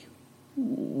exactly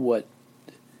what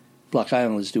Block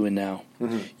Island is doing now.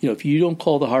 If you don't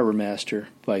call the harbor master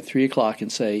by 3:00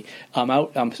 and say, I'm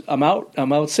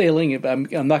out sailing, I'm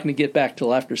not going to get back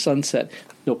till after sunset,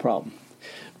 no problem.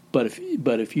 But if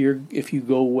you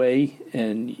go away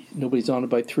and nobody's on it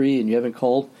by 3 and you haven't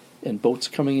called and boats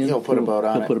coming in, he'll put a boat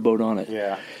on it.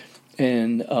 Yeah.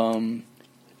 And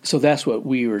so that's what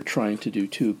we were trying to do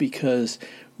too, because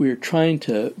we were trying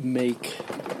to make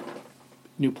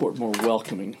Newport more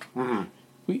welcoming.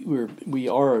 We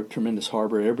are a tremendous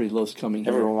harbor. Everybody loves coming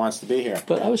here. Everyone wants to be here.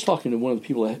 But I was talking to one of the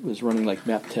people that was running like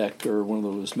MapTech or one of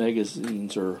those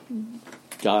magazines or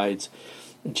guides,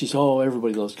 and she said,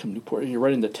 everybody loves coming to Newport. And you're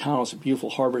right in the town. It's a beautiful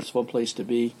harbor. It's a fun place to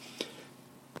be.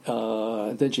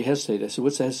 And then she hesitated. I said,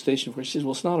 what's the hesitation for? She says,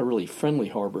 well, it's not a really friendly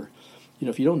harbor.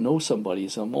 If you don't know somebody,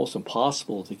 it's almost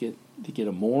impossible to get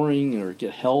a mooring or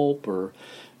get help or,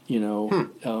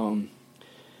 And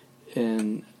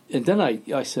then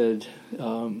I said,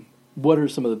 what are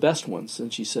some of the best ones?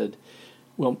 And she said,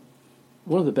 well,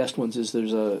 one of the best ones is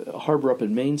there's a harbor up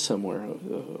in Maine somewhere.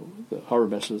 The harbor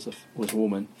master was a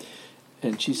woman.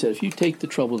 And she said, if you take the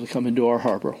trouble to come into our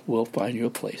harbor, we'll find you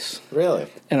a place. Really?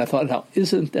 And I thought, now,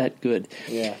 isn't that good?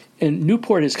 Yeah. And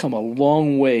Newport has come a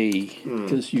long way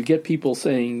because you get people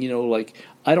saying, like,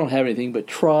 I don't have anything, but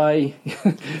try.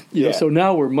 So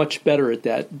now we're much better at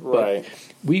that. Right.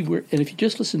 But and if you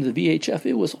just listen to the VHF,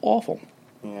 it was awful.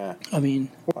 Yeah. I mean,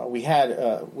 we had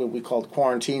what we called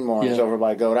quarantine moorings over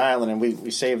by Goat Island, and we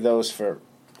saved those for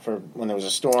when there was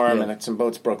a storm and some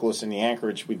boats broke loose in the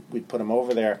anchorage. We'd put them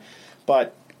over there.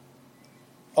 But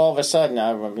all of a sudden,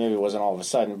 maybe it wasn't all of a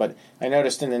sudden, but I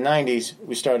noticed in the 90s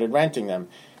we started renting them.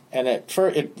 And it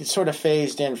sort of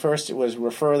phased in. First it was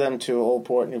refer them to Old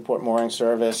Port, Newport Mooring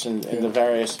Service and the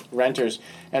various renters.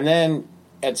 And then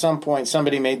at some point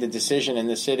somebody made the decision in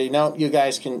the city, no, you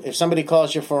guys can, if somebody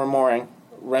calls you for a mooring,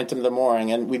 rent them the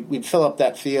mooring. And we'd fill up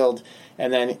that field.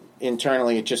 And then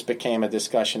internally it just became a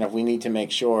discussion of we need to make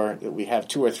sure that we have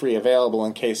 2 or 3 available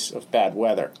in case of bad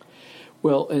weather.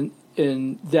 Well,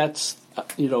 and that's,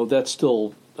 that's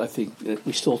still, I think that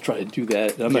we still try to do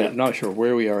that. I'm not sure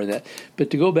where we are in that. But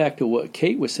to go back to what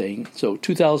Kate was saying, so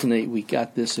 2008 we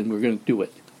got this and we're going to do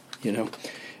it,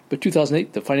 But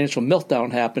 2008 the financial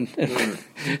meltdown happened and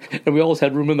we always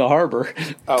had room in the harbor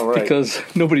because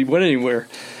nobody went anywhere.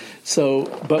 So,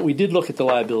 but we did look at the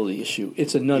liability issue.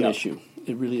 It's a non-issue.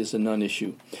 It really is a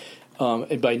non-issue.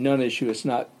 And by non-issue, it's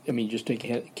not, you just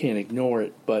can't ignore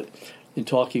it, but in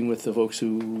talking with the folks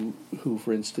who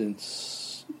for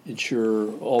instance,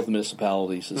 insure all the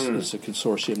municipalities, it's a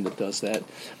consortium that does that,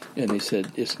 and they said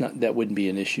that wouldn't be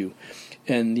an issue.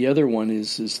 And the other one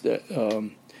is that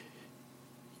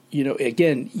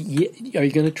again, are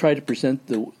you going to try to prevent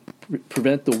the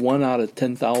 1 out of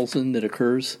 10,000 that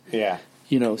occurs? Yeah.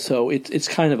 So it's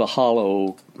kind of a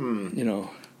hollow.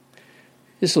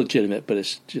 It's legitimate, but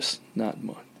it's just not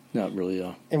really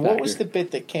a. And what was the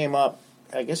bit that came up?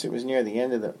 I guess it was near the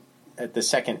end of at the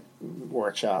second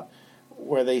workshop,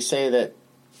 where they say that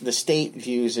the state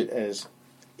views it as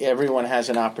everyone has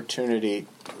an opportunity.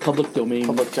 Public domain.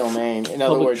 In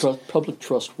other words, public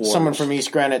trust waters. Someone from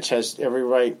East Greenwich has every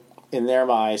right in their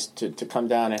eyes to come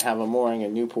down and have a mooring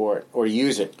in Newport or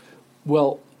use it.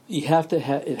 Well, you have to.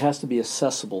 It has to be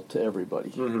accessible to everybody.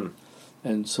 Mm-hmm.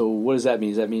 And so, what does that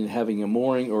mean? Does that mean having a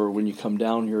mooring, or when you come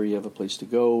down here, you have a place to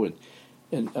go?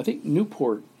 And I think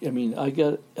Newport. I mean, I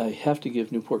have to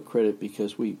give Newport credit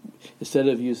because we, instead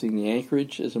of using the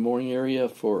Anchorage as a mooring area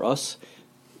for us,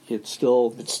 it's still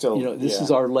this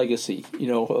is our legacy.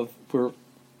 For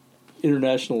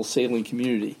international sailing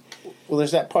community. Well,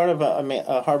 is that part of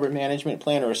a harbor management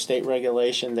plan or a state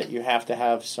regulation that you have to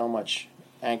have so much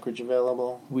anchorage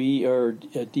available? We are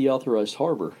a deauthorized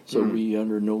harbor, so we are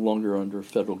no longer under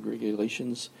federal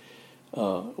regulations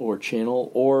or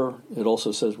channel. Or it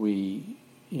also says the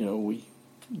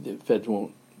feds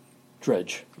won't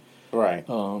dredge. Right.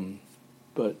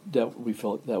 But we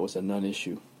felt that was a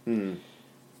non-issue. Mm.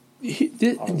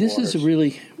 This is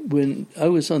really, when I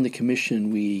was on the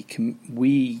commission,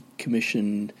 we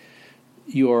commissioned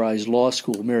URI's law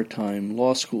school, maritime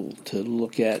law school, to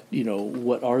look at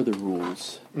what are the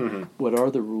rules, what are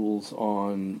the rules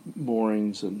on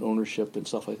moorings and ownership and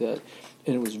stuff like that,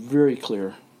 and it was very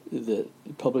clear that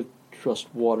public trust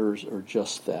waters are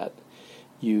just that.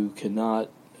 You cannot,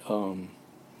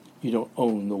 you don't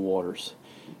own the waters.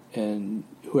 And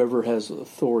whoever has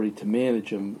authority to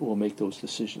manage them will make those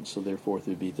decisions. So therefore, it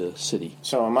would be the city.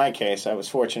 So in my case, I was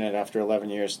fortunate after 11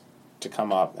 years to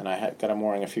come up, and I got a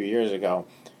mooring a few years ago.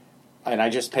 And I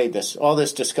just paid this. All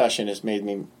this discussion has made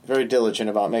me very diligent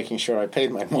about making sure I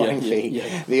paid my mooring fee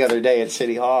the other day at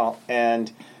City Hall. And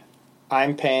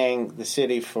I'm paying the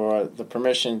city for the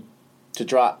permission to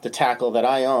drop the tackle that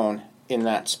I own in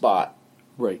that spot.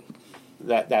 Right.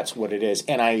 That's what it is.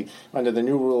 And under the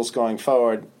new rules going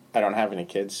forward, I don't have any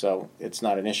kids, so it's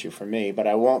not an issue for me. But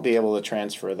I won't be able to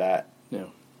transfer that.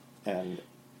 No. And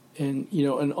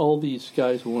all these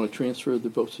guys who want to transfer their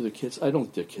boats to their kids, I don't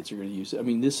think their kids are going to use it. I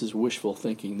mean, this is wishful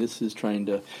thinking. This is trying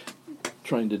to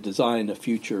design a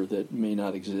future that may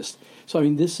not exist. So, I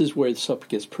mean, this is where the stuff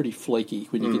gets pretty flaky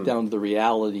when you get down to the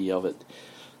reality of it.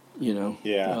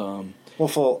 Yeah. Well,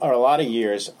 for a lot of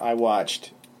years, I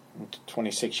watched.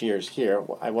 26 years here,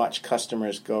 I watched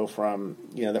customers go from,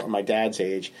 that were my dad's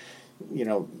age,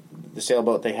 the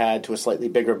sailboat they had to a slightly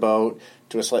bigger boat,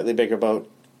 to a slightly bigger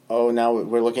boat. Oh, now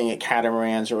we're looking at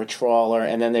catamarans or a trawler,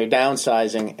 and then they're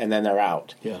downsizing, and then they're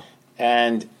out. Yeah.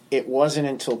 And it wasn't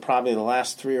until probably the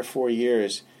last 3 or 4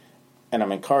 years, and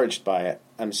I'm encouraged by it,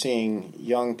 I'm seeing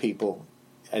young people,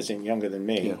 as in younger than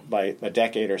me, by a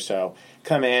decade or so,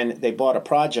 come in, they bought a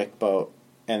project boat,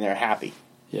 and they're happy.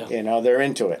 Yeah. They're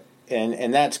into it.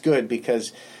 And that's good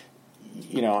because,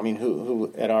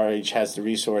 who at our age has the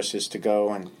resources to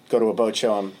go to a boat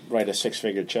show and write a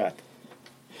 6-figure check?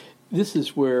 This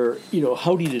is where,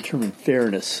 how do you determine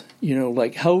fairness?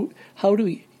 Like how do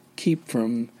we keep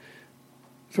from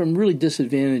really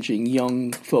disadvantaging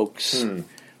young folks, to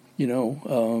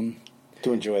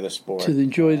enjoy the sport. To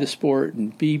enjoy the sport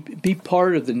and be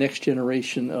part of the next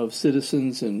generation of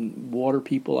citizens and water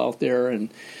people out there.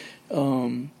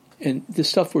 And the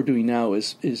stuff we're doing now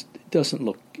doesn't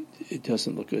look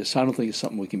good. So I don't think it's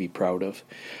something we can be proud of.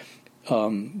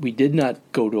 We did not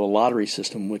go to a lottery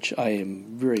system, which I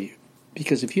am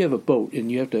because if you have a boat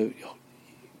and you have to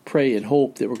pray and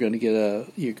hope that you're going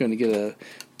to get a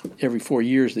every 4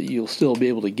 years that you'll still be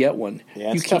able to get one.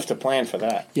 Yeah, it's tough to plan for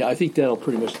that. Yeah, I think that'll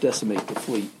pretty much decimate the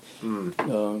fleet. Who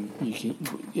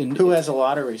has a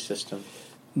lottery system?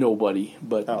 Nobody,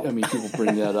 but people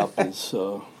bring that up as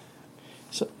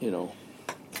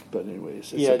But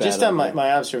anyways, it's just on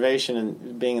my observation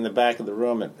and being in the back of the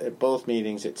room at both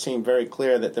meetings, it seemed very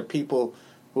clear that the people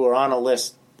who are on a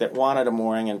list that wanted a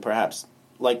mooring and perhaps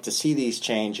like to see these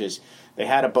changes, they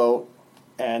had a boat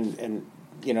and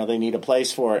they need a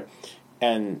place for it.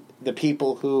 And the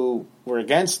people who were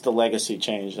against the legacy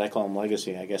change, I call them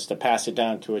legacy, I guess, to pass it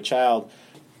down to a child.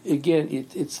 Again,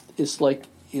 it's like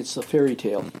it's a fairy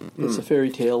tale. It's a fairy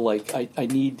tale like I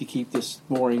need to keep this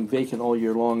mooring vacant all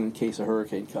year long in case a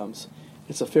hurricane comes.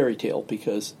 It's a fairy tale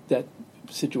because that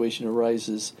situation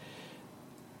arises,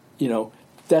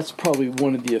 that's probably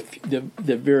one of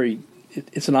the very.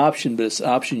 It's an option, but it's an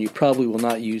option you probably will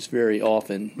not use very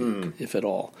often, if at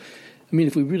all. I mean,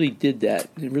 if we really did that,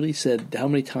 it really said how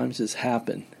many times this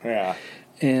happened. Yeah.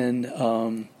 And,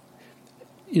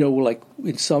 like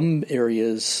in some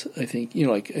areas, I think,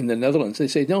 like in the Netherlands, they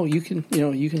say, no, you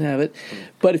can have it.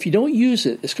 But if you don't use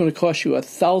it, it's going to cost you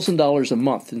 $1,000 a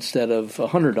month instead of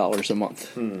 $100 a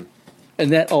month. And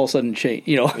that all of a sudden changed.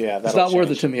 It's not worth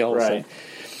it to me all of a sudden.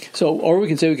 So, or we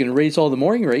can say we can raise all the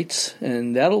mooring rates,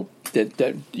 and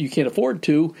that you can't afford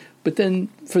to. But then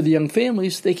for the young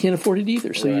families, they can't afford it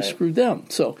either, so you screwed them.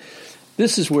 So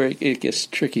this is where it gets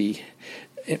tricky.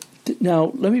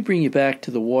 Now, let me bring you back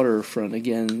to the waterfront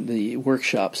again, the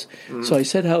workshops. So I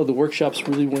said how the workshops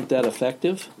really weren't that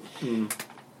effective.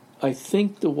 I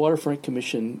think the Waterfront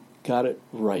Commission got it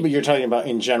right. But you're talking about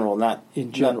in general, not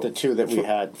the two that we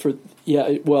had.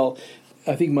 Well,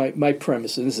 I think my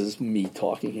premise, and this is me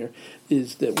talking here,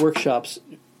 is that workshops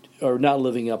are not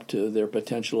living up to their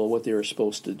potential or what they were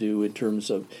supposed to do in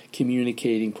terms of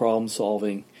communicating, problem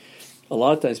solving. A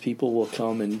lot of times people will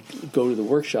come and go to the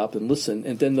workshop and listen,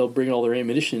 and then they'll bring all their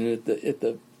ammunition at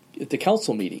the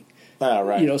council meeting.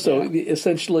 Right.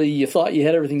 Essentially you thought you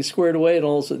had everything squared away, and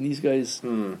all of a sudden these guys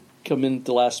come in at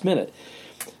the last minute.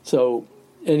 So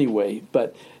anyway,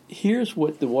 but here's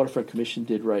what the Waterfront Commission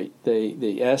did right.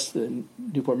 They asked the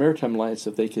Newport Maritime Alliance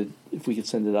if we could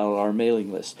send it out on our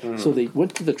mailing list. So they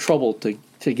went to the trouble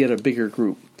to get a bigger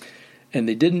group. And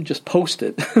they didn't just post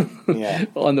it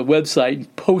on the website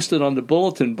and post it on the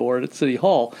bulletin board at City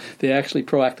Hall. They actually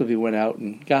proactively went out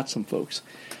and got some folks.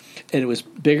 And it was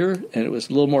bigger, and it was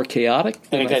a little more chaotic.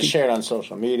 And it got shared on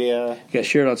social media. It got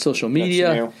shared on social media.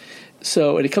 That's new.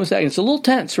 So, and it comes back, and it's a little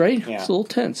tense, right? Yeah. It's a little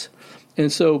tense.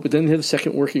 And so, but then they had a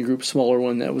second working group, smaller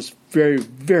one, that was very,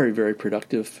 very, very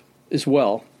productive as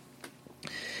well.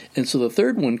 And so the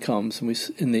third one comes,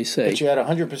 and they say... But you had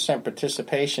 100%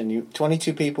 participation.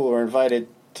 22 people were invited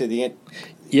to the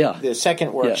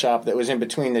second workshop that was in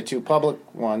between the two public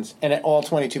ones, and all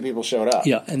 22 people showed up.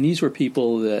 Yeah, and these were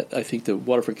people that I think the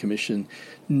Waterfront Commission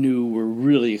knew were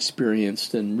really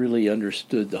experienced and really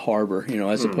understood the harbor,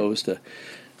 as opposed to,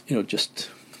 And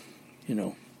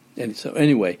so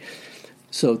anyway,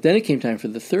 so then it came time for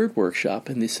the third workshop,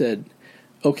 and they said,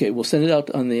 okay, we'll send it out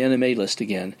on the NMA list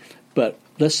again, but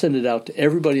let's send it out to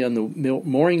everybody on the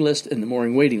mooring list and the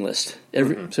mooring waiting list.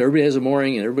 So everybody has a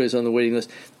mooring and everybody's on the waiting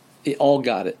list. They all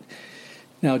got it.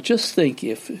 Now just think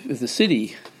if the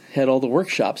city had all the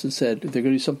workshops and said they're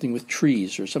going to do something with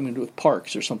trees or something to do with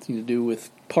parks or something to do with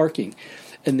parking,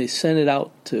 and they sent it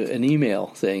out to an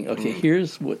email saying, okay,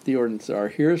 here's what the ordinances are,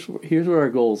 here's what our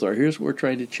goals are, here's what we're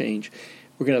trying to change,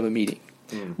 we're going to have a meeting.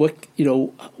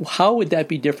 How would that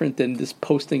be different than just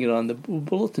posting it on the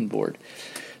bulletin board?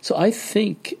 So I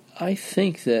think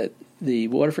that the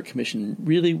Waterfront Commission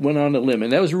really went on a limb,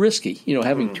 and that was risky,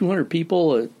 having 200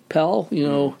 people at Pell,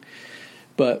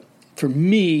 But for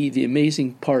me, the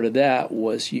amazing part of that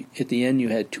was at the end you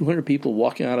had 200 people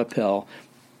walking out of Pell.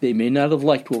 They may not have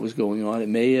liked what was going on. It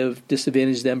may have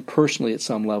disadvantaged them personally at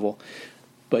some level,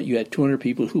 but you had 200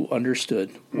 people who understood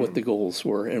what the goals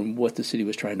were and what the city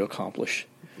was trying to accomplish.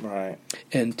 Right.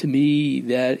 And to me,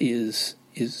 that is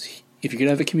if you're going to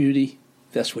have a community,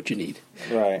 that's what you need.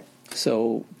 Right.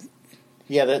 So,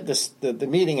 yeah, the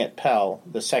meeting at Pell,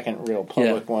 the second real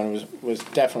public one, was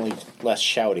definitely less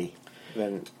shouty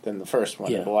than the first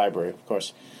one at the library. Of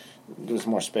course, there was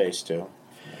more space too.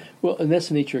 Well, and that's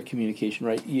the nature of communication,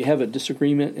 right? You have a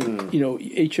disagreement, and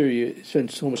you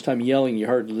spend so much time yelling, you're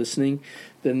hardly listening.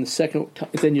 Then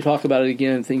then you talk about it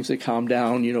again, and things that calm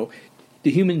down. The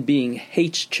human being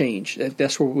hates change.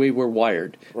 That's where we were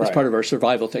wired. That's part of our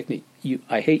survival technique.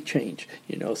 I hate change,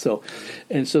 So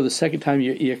the second time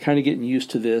you're kind of getting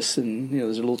used to this, and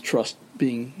there's a little trust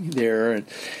being there, and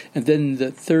then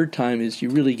the third time is you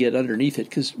really get underneath it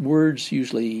because words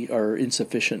usually are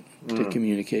insufficient to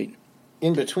communicate.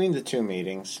 In between the two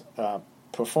meetings,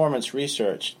 Performance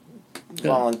Research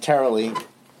voluntarily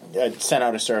sent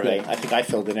out a survey. I think I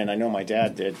filled it in. I know my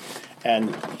dad did,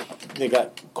 and they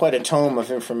got quite a tome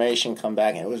of information come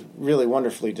back, and it was really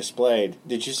wonderfully displayed.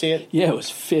 Did you see it? Yeah, it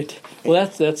was fit. Well,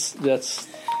 that's.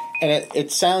 And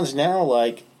it sounds now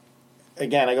like,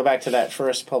 again, I go back to that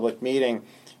first public meeting.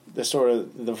 The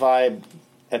vibe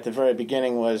at the very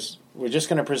beginning was, we're just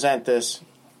going to present this.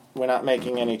 We're not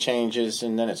making any changes,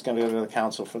 and then it's going to go to the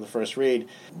council for the first read.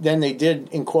 Then they did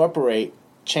incorporate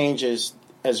changes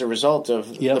as a result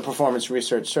of the Performance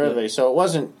Research Survey. So it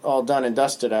wasn't all done and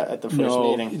dusted at the first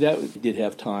meeting. That did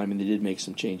have time, and they did make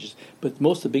some changes. But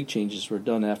most of the big changes were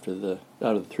done out of the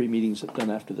three meetings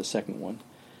done after the second one.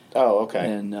 Oh,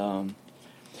 okay. And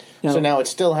so now it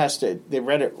still has to. They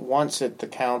read it once at the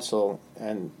council,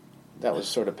 and that was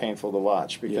sort of painful to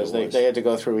watch because they had to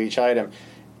go through each item.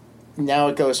 Now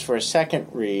it goes for a second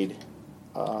read.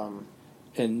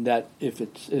 And that if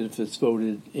it's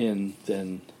voted in,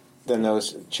 then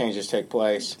those changes take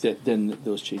place. Then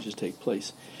those changes take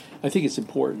place. I think it's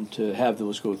important to have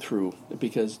those go through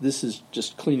because this is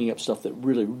just cleaning up stuff that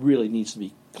really, really needs to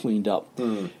be cleaned up.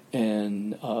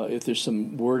 And if there's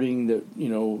some wording that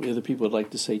other people would like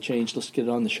to say change, let's get it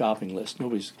on the shopping list.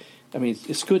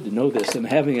 It's good to know this, and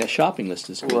having a shopping list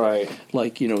is good. Right.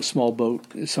 Like some small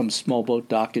boat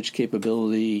dockage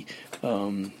capability.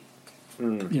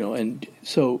 And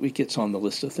so it gets on the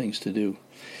list of things to do.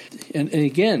 And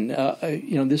again,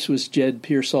 this was Jed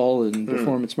Pearsall and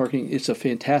Performance Marketing. It's a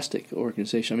fantastic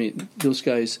organization. I mean, those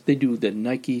guys, they do the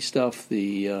Nike stuff,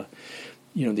 the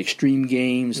extreme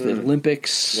games, the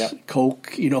Olympics,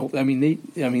 Coke.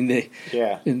 They.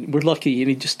 Yeah. And we're lucky, and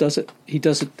he just does it. He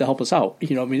does it to help us out.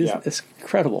 It's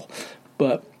incredible.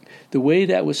 But the way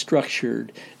that was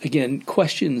structured, again,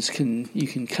 questions you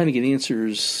can kind of get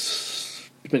answers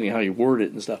depending on how you word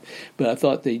it and stuff. But I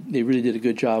thought they really did a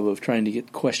good job of trying to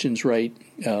get questions right.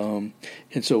 And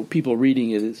so people reading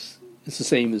it it's the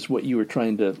same as what you were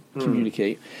trying to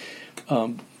communicate.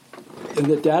 And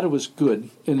the data was good.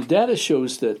 And the data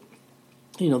shows that,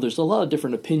 there's a lot of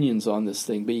different opinions on this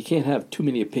thing, but you can't have too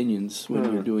many opinions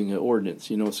when you're doing an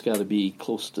ordinance. It's got to be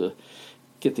close to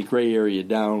get the gray area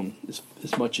down as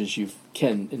much as you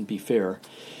can and be fair.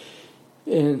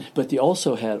 But they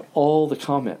also had all the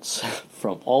comments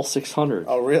from all 600.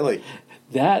 Oh, really?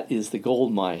 That is the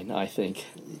gold mine, I think.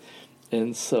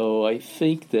 And so I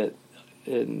think that,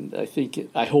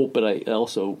 I hope, but I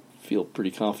also feel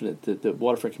pretty confident that the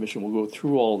Waterfront Commission will go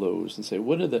through all those and say,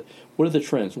 what are the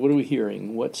trends? What are we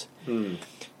hearing?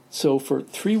 So for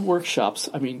 3 workshops,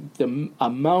 the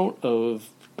amount of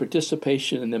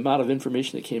participation and the amount of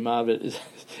information that came out of it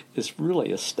is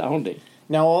really astounding.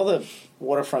 Now, all the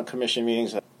Waterfront Commission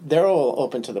meetings, they're all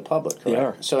open to the public, correct? They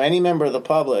are. So any member of the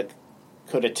public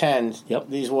could attend Yep.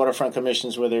 these Waterfront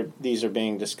Commissions where these are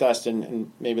being discussed,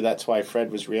 and maybe that's why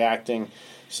Fred was reacting,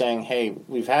 saying, hey,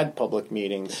 we've had public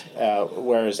meetings,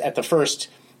 whereas at the first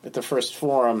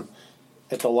forum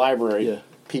at the library,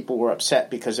 people were upset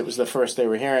because it was the first they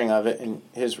were hearing of it, and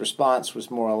his response was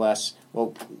more or less,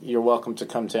 well, you're welcome to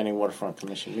come to any Waterfront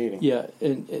Commission meeting. Yeah,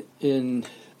 and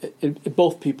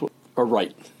both people are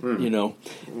right,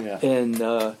 Yeah.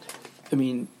 And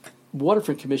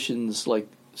Waterfront Commissions, like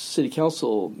city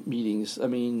council meetings,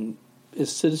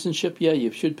 is citizenship. Yeah,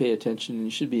 you should pay attention and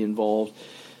you should be involved,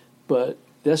 but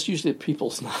that's usually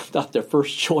people's not their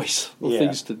first choice of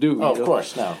things to do. Oh, of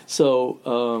course, no.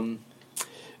 So,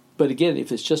 but again,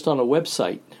 if it's just on a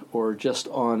website or just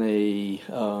on a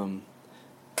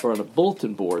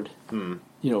bulletin board, do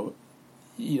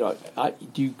you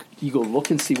go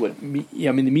look and see what?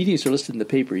 The meetings are listed in the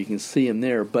paper. You can see them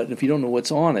there, but if you don't know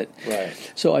what's on it, right.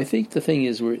 So I think the thing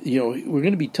is, we're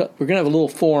going to have a little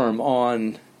forum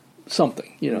on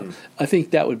something. I think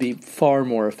that would be far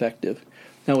more effective.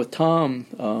 Now with Tom,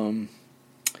 our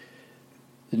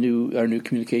new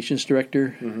communications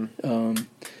director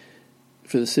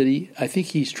for the city, I think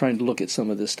he's trying to look at some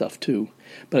of this stuff too.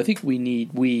 But I think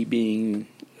we being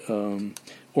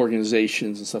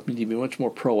organizations and stuff, need to be much more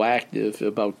proactive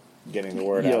about getting the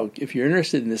word out. If you're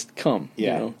interested in this, come.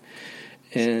 And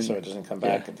so it doesn't come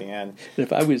back at the end. But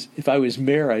if I was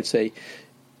mayor, I'd say,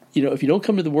 if you don't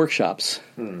come to the workshops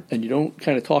and you don't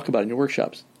kind of talk about it in your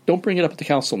workshops, don't bring it up at the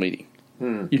council meeting.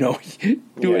 Do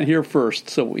it here first,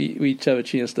 so we each have a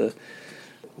chance to.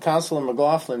 Councilor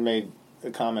McLaughlin made a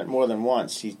comment more than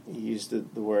once. He used the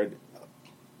word,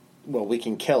 well, we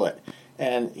can kill it.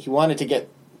 And he wanted to get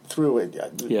through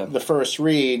it, the first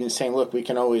read, and saying, look, we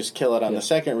can always kill it on the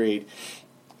second read.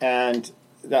 And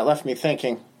that left me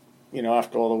thinking,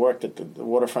 after all the work that the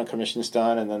Waterfront Commission's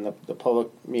done and then the public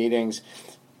meetings,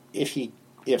 if the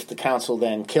council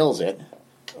then kills it,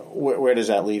 where does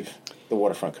that leave the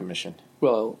Waterfront Commission?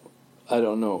 Well, I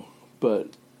don't know, but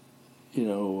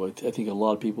I think a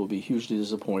lot of people will be hugely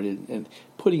disappointed. And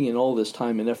putting in all this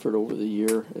time and effort over the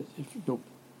year, if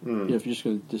you're just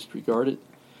going to disregard it,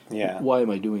 why am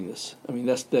I doing this?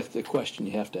 That's the question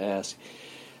you have to ask.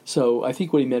 So I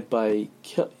think what he meant by,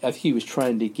 I think he was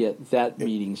trying to get that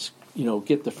meetings,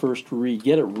 get the first read,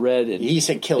 get it read. And he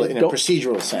said kill it in a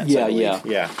procedural sense.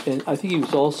 Yeah. And I think he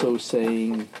was also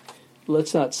saying,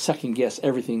 let's not second guess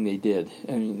everything they did.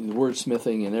 The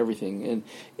wordsmithing and everything.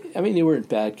 And they weren't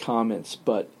bad comments,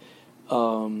 but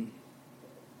you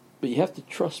have to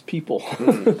trust people.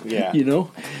 And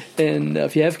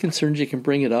if you have concerns, you can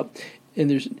bring it up.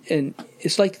 and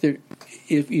it's like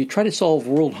if you try to solve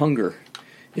world hunger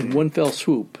in one fell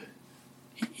swoop,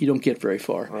 you don't get very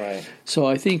far. Right. So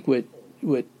I think what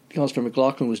Councilor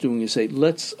McLaughlin was doing is say,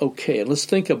 let's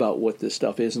think about what this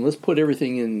stuff is, and let's put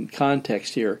everything in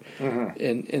context here,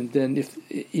 and then if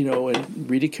and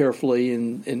read it carefully,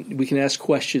 and we can ask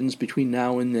questions between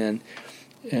now and then,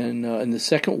 and the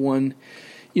second one,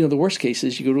 the worst case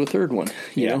is you go to a third one.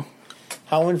 You know.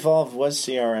 How involved was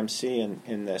CRMC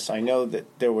in this? I know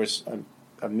that there was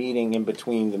a meeting in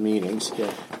between the meetings,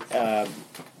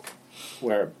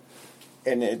 where,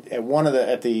 and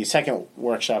at the second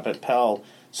workshop at Pell,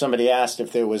 somebody asked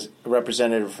if there was a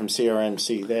representative from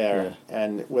CRMC there,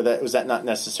 and was that not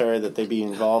necessary that they be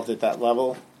involved at that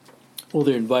level? Well,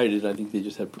 they're invited. I think they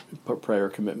just had prior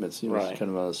commitments. It's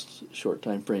kind of on a short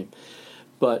time frame,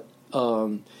 but.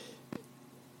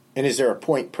 And is there a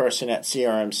point person at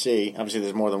CRMC? Obviously,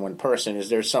 there's more than one person. Is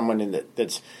there someone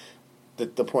that's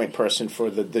the point person for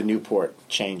the Newport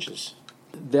changes?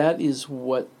 That is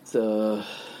what the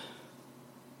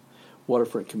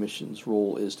Waterfront Commission's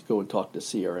role is, to go and talk to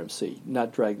CRMC,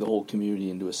 not drag the whole community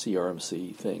into a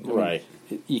CRMC thing. Right.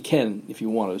 You can if you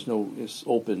want. It's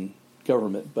open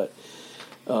government, but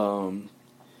I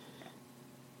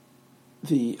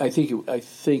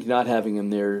think not having him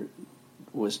there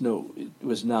there's no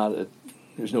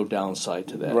downside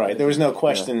to that. Right. There was no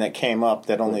question that came up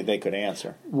that only they could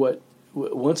answer.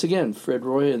 Once again, Fred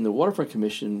Roy and the Waterfront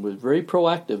Commission was very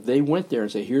proactive. They went there and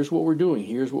said, here's what we're doing,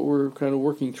 here's what we're kind of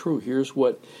working through, here's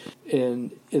what,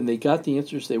 and they got the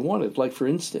answers they wanted. Like, for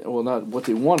instance, well, not what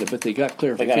they wanted, but they got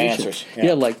clarification. They got answers.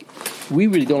 Yeah, like, we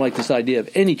really don't like this idea of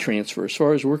any transfer. As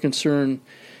far as we're concerned,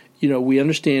 we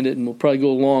understand it and we'll probably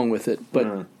go along with it,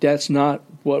 but that's not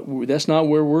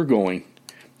where we're going.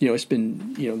 It's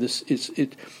been,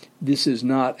 this is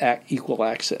not equal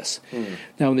access.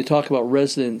 Now, when they talk about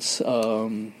residents,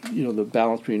 the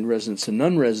balance between residents and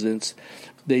non-residents,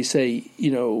 they say,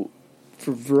 for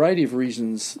a variety of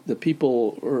reasons, the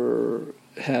people who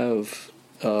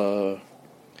are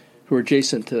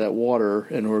adjacent to that water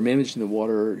and who are managing the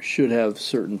water should have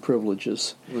certain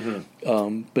privileges.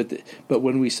 But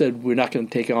when we said we're not going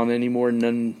to take on any more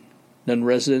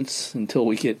non-residents until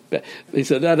we get back, they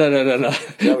said, no.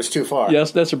 That was too far.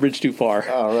 Yes, that's a bridge too far.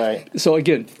 Oh, right. So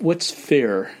again, what's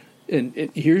fair?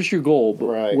 And here's your goal,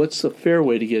 but what's a fair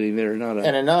way to getting there? And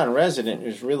a non-resident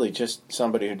is really just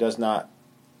somebody who does not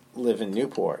live in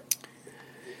Newport.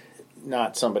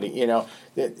 Not somebody, I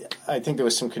think there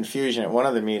was some confusion at one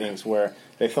of the meetings where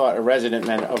they thought a resident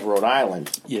meant of Rhode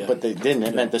Island, but they didn't.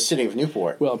 It meant the city of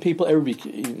Newport. Well, people are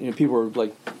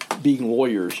like being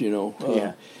lawyers,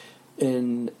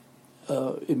 and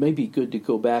it may be good to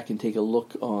go back and take a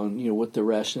look on, what the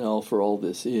rationale for all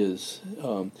this is.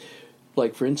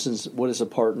 Like, for instance, what is a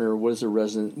partner? What is a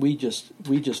resident? We just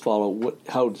follow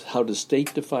how does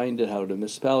state define it? How do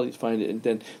municipalities define it? And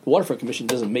then the Waterfront Commission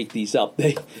doesn't make these up.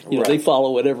 They they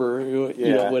follow whatever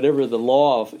whatever the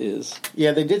law is.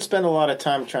 Yeah, they did spend a lot of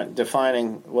time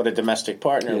defining what a domestic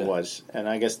partner was, and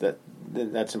I guess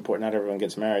that's important. Not everyone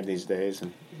gets married these days,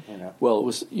 and Well, it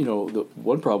was the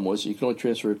one problem was you can only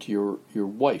transfer it to your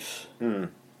wife.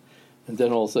 And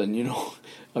then all of a sudden,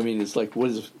 it's like,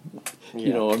 what is,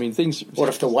 things. What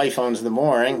if the wife owns the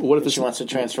mooring? What if she wants to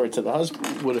transfer it to the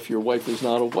husband? What if your wife is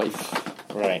not a wife?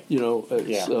 Right.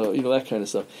 That kind of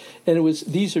stuff. And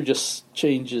these are just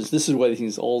changes. This is why these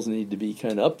things all need to be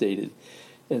kind of updated.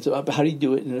 And so, how do you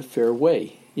do it in a fair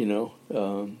way?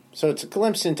 So it's a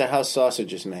glimpse into how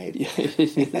sausage is made. You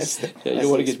don't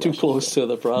want to get too close to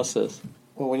the process.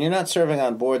 Well, when you're not serving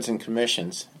on boards and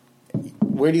commissions,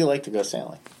 where do you like to go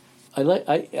sailing?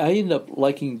 I end up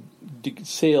liking to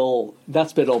sail. Not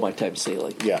spend all my time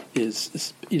sailing. Yeah,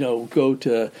 is go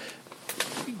to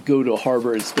a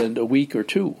harbor and spend a week or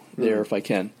two there if I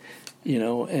can,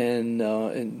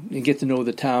 and get to know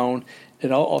the town.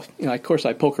 And of course,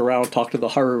 I poke around, talk to the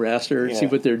harbor master, and see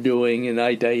what they're doing, and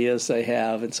ideas I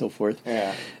have, and so forth.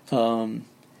 Yeah.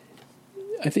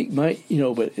 I think but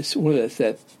it's one of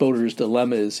that boater's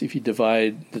dilemma is if you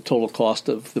divide the total cost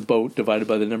of the boat divided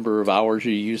by the number of hours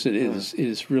you use it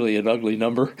is really an ugly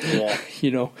number. Yeah.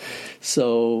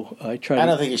 So I try. I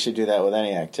don't think you should do that with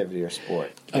any activity or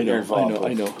sport. I know.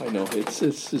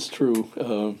 It's true.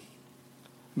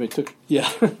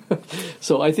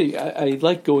 So I think I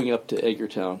like going up to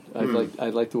Edgartown. I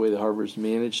like the way the harbor's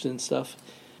managed and stuff.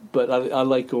 But I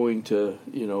like going to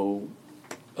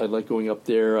I like going up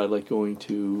there. I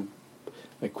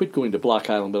quit going to Block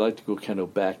Island, but I like to go kind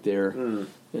of back there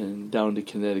and down to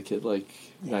Connecticut, like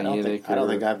Niantic. I don't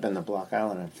think I've been to Block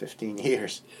Island in 15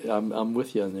 years. I'm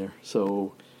with you on there.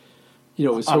 So, you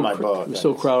know, it was On my boat, it was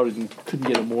so crowded and couldn't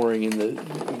get a mooring, and the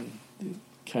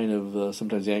kind of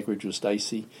sometimes the anchorage was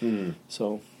dicey.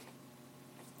 So,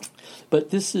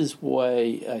 but this is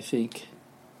why I think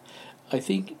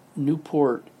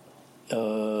Newport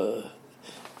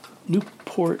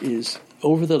is,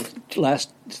 over the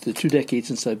 2 decades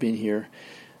since I've been here.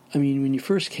 I mean, when you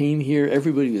first came here,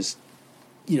 everybody was,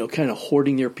 you know, kind of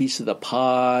hoarding their piece of the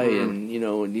pie, and you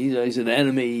know, and he's an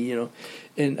enemy, you know.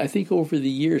 And I think over the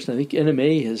years, and I think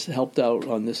NMA has helped out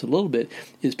on this a little bit,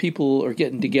 is people are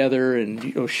getting together and,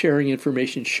 you know, sharing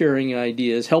information, sharing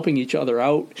ideas, helping each other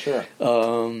out. Sure.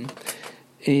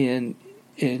 And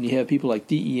you have people like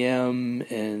DEM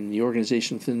and the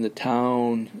organization within the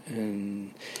town,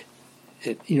 and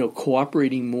you know,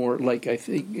 cooperating more. Like I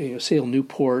think, you know, Sail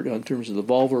Newport in terms of the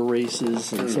Volvo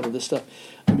races and some of this stuff.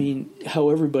 I mean, how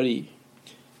everybody.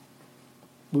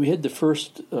 We had the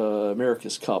first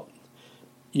America's Cup.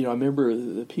 You know, I remember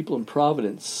the people in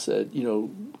Providence said, you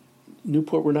know,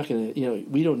 Newport, we're not going to, you know,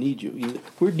 we don't need you.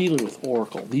 We're dealing with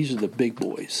Oracle. These are the big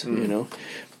boys, you know,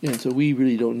 and so we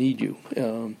really don't need you.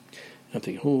 I'm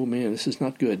thinking, oh man, this is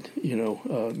not good, you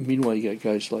know. Meanwhile, you got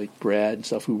guys like Brad and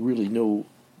stuff who really know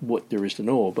what there is to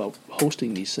know about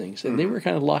hosting these things, and they were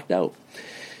kind of locked out.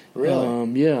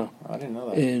 Really? Yeah. I didn't know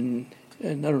that. And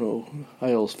I don't know,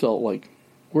 I always felt like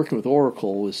working with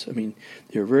Oracle was, I mean,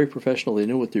 they're very professional. They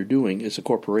know what they're doing as a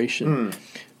corporation.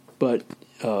 But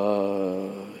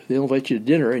they'll invite you to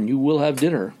dinner, and you will have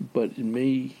dinner, but it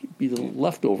may be the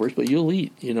leftovers, but you'll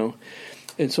eat, you know.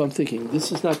 And so I'm thinking,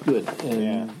 this is not good.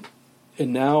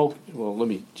 And now, well, let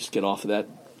me just get off of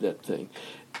that thing.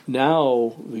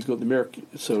 Now we go to the American,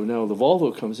 so now the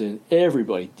Volvo comes in.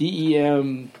 Everybody,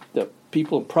 DEM, the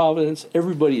people in Providence,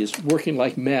 everybody is working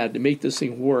like mad to make this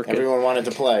thing work. Everyone wanted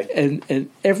to play, and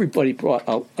everybody brought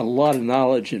a lot of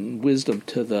knowledge and wisdom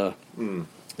to the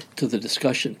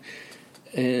discussion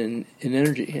and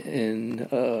energy,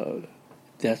 and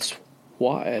that's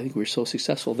why I think we're so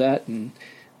successful. That, and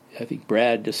I think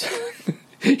Brad just.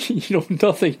 You know,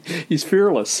 nothing. He's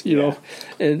fearless, you know,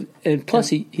 and plus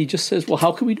he just says, "Well,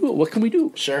 how can we do it? What can we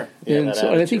do?" Sure, and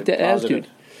I think that attitude.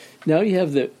 Now you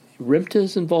have the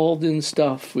RIMTA's involved in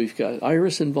stuff. We've got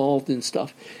Iris involved in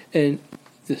stuff, and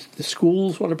the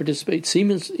schools want to participate.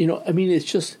 Siemens, you know, I mean,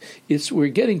 we're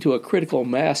getting to a critical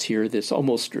mass here that's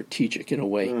almost strategic in a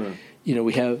way. You know,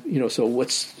 we have, you know, so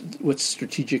what's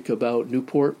strategic about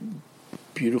Newport?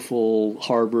 Beautiful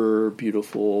harbor,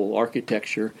 beautiful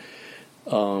architecture.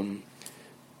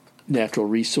 Natural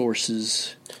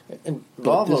resources. And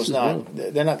Volvo's not,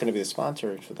 they're not going to be the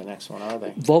sponsor for the next one, are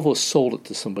they? Volvo sold it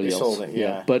to somebody else. Sold it,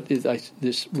 yeah. But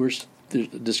the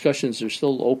discussions are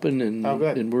still open, and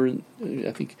and we're,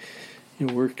 I think, you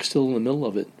know, we're still in the middle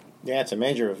of it. Yeah, it's a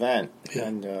major event. Yeah.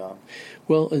 And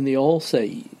well, and they all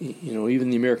say, you know,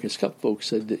 even the America's Cup folks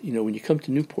said that, you know, when you come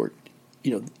to Newport,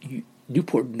 you know,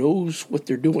 Newport knows what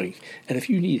they're doing, and if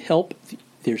you need help,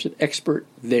 there's an expert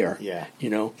there,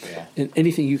 you know, and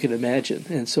anything you can imagine.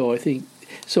 And so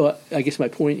I guess my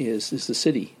point is the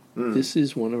city. This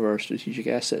is one of our strategic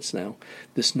assets now.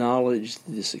 This knowledge,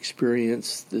 this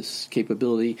experience, this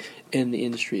capability, and the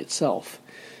industry itself.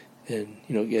 And,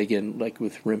 you know, again, like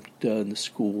with RIMTA and the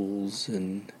schools,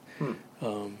 and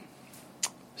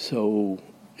so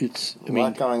it's, a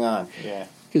lot going on, yeah.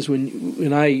 Because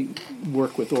when I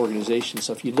work with organizations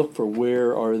stuff, you look for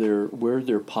where are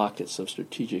their pockets of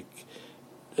strategic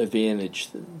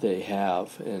advantage that they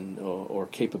have, and or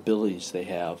capabilities they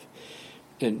have,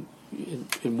 and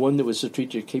one that was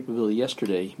strategic capability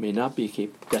yesterday may not be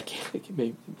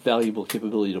valuable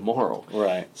capability tomorrow.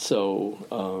 Right.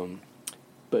 So,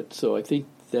 so I think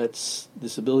that's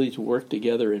this ability to work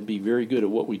together and be very good at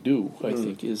what we do. I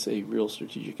think is a real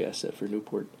strategic asset for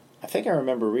Newport. I think I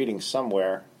remember reading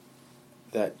somewhere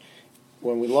that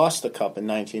when we lost the Cup in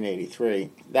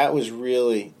 1983, that was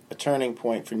really a turning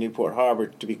point for Newport Harbor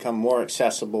to become more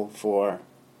accessible for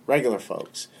regular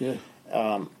folks. Yeah.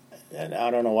 And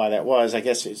I don't know why that was. I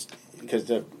guess it's because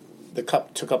the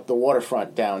Cup took up the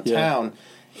waterfront downtown.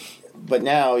 Yeah. But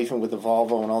now, even with the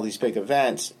Volvo and all these big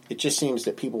events, it just seems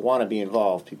that people want to be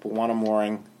involved. People want a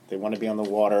mooring. They want to be on the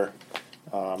water.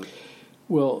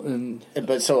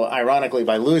 But so ironically,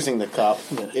 by losing the Cup,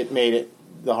 it made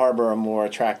the harbor a more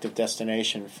attractive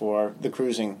destination for the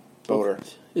cruising boater.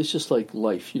 It's just like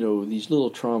life, you know. These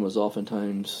little traumas,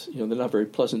 oftentimes, you know, they're not very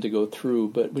pleasant to go through.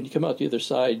 But when you come out the other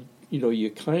side, you know,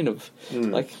 you kind of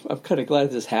like, I'm kind of glad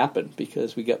this happened,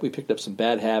 because we picked up some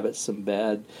bad habits, some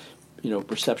bad, you know,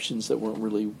 perceptions that weren't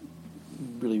really,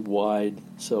 really wide.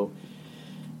 So.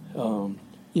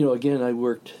 You know, again, I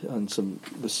worked on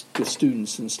with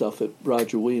students and stuff at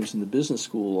Roger Williams in the business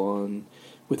school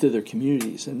with other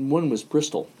communities, and one was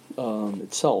Bristol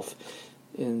itself.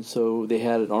 And so they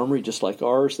had an armory just like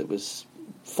ours that was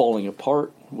falling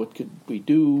apart. What could we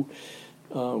do?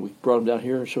 We brought them down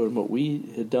here and showed them what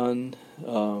we had done.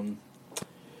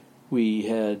 We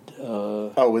had...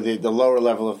 with the lower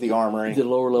level of the armory. The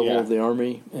lower level of the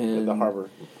armory. And the harbor.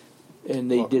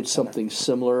 And they did something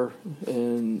similar.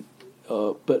 And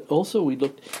but also we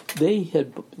looked...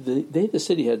 the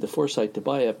city had the foresight to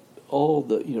buy up all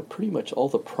the, pretty much all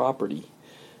the property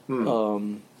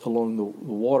along the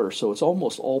water. So it's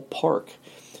almost all park.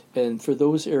 And for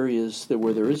those areas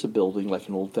where there is a building, like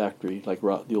an old factory, like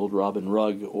the old Robin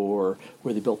Rugg, or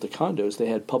where they built the condos, they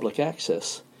had public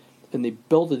access, and they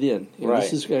built it in. And right.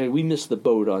 This is we missed the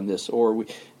boat on this, or we,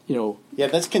 Yeah,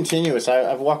 that's continuous.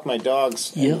 I've walked my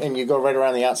dogs, and you go right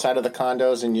around the outside of the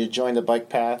condos, and you join the bike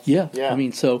path. Yeah. I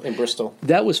mean, so in Bristol,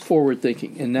 that was forward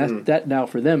thinking, and that now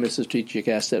for them is a strategic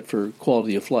asset for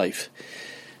quality of life.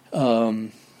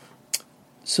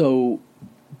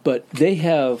 But they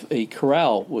have a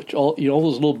corral, which all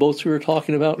those little boats we were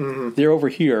talking about, they're over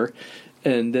here,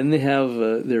 and then they have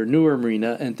their newer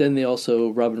marina, and then they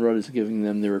also Robin Rudd is giving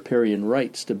them the riparian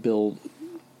rights to build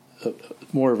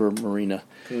more of a marina.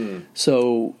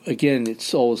 So again,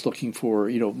 it's always looking for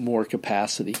more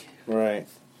capacity. Right.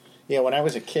 Yeah. When I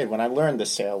was a kid, when I learned to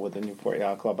sail with the Newport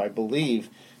Yacht Club, I believe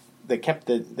they kept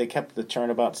the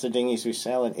turnabouts, the dinghies we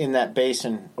sailed in that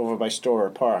basin over by Storer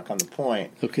Park on the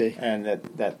point. Okay. And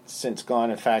that's since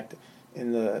gone. In fact,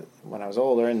 when I was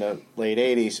older, in the late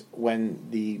 80s, when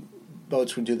the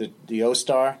boats would do the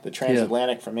O-Star, the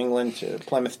transatlantic from England to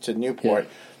Plymouth to Newport,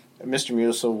 Mr.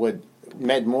 Musil would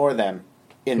med moor them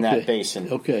in that basin.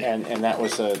 Okay. And that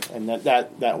was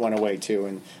that went away too,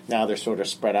 and now they're sort of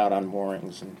spread out on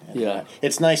moorings. And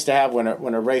it's nice to have when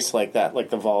a race like that, like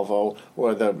the Volvo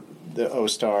or the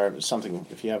O-Star, something.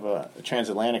 If you have a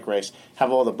transatlantic race,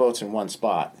 have all the boats in one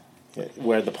spot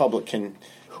where the public can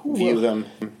view them.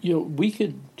 We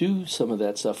could do some of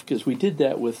that stuff because we did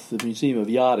that with the Museum of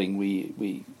Yachting.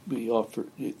 We offered.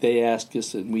 They asked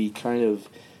us, and we kind of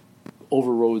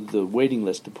overrode the waiting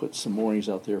list to put some moorings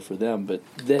out there for them, but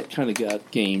that kind of got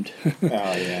gamed. Oh,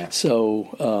 yeah.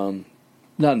 So,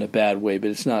 not in a bad way, but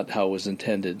it's not how it was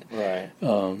intended. Right.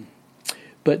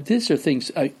 But these are things,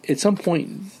 at some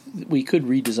point, we could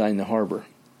redesign the harbor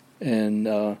and,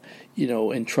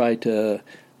 and try to...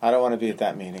 I don't want to be at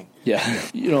that meeting. Yeah.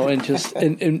 And just, but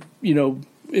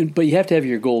you have to have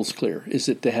your goals clear. Is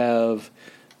it to have,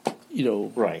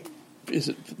 Right. Is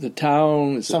it the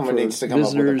town? Is Someone needs to come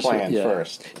visitors? up with a plan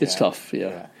first. It's tough,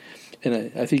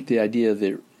 And I think the idea of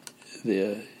the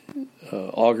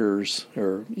augers,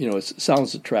 or it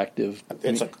sounds attractive.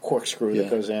 It's a corkscrew that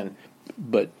goes in.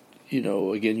 But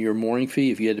again, your mooring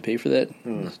fee, if you had to pay for that,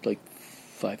 it's like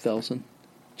 $5,000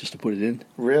 just to put it in.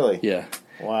 Really? Yeah.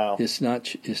 Wow. It's not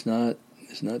cheap.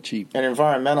 And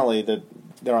environmentally,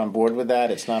 they're on board with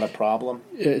that. It's not a problem.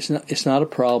 It's not a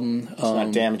problem. It's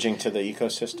not damaging to the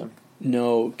ecosystem.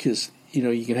 No, because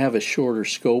you can have a shorter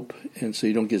scope, and so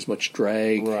you don't get as much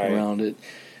drag around it.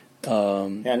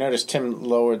 I noticed Tim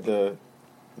lowered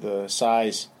the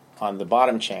size on the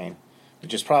bottom chain,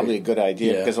 which is probably a good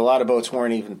idea because a lot of boats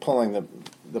weren't even pulling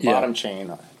the bottom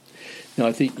chain. No,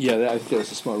 I think that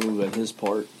was a smart move on his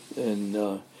part,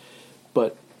 and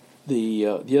but the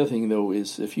other thing though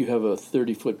is if you have a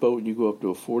 30-foot boat and you go up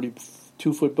to a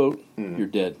 42-foot boat, you're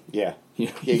dead. Yeah, you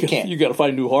can't. You got to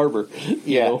find a new harbor.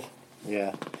 You know?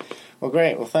 Yeah. Well,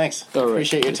 great. Well, thanks. All right.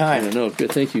 Appreciate your time. No,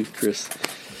 good. Thank you, Chris.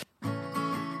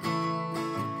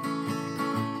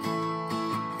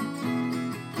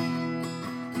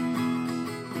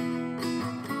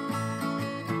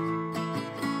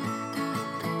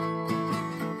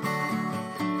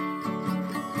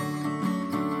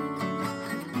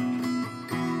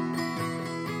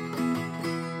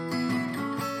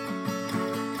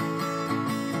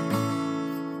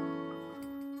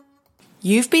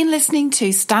 You've been listening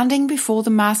to Standing Before the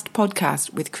Mast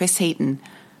podcast with Chris Heaton,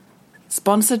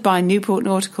 sponsored by Newport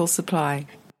Nautical Supply.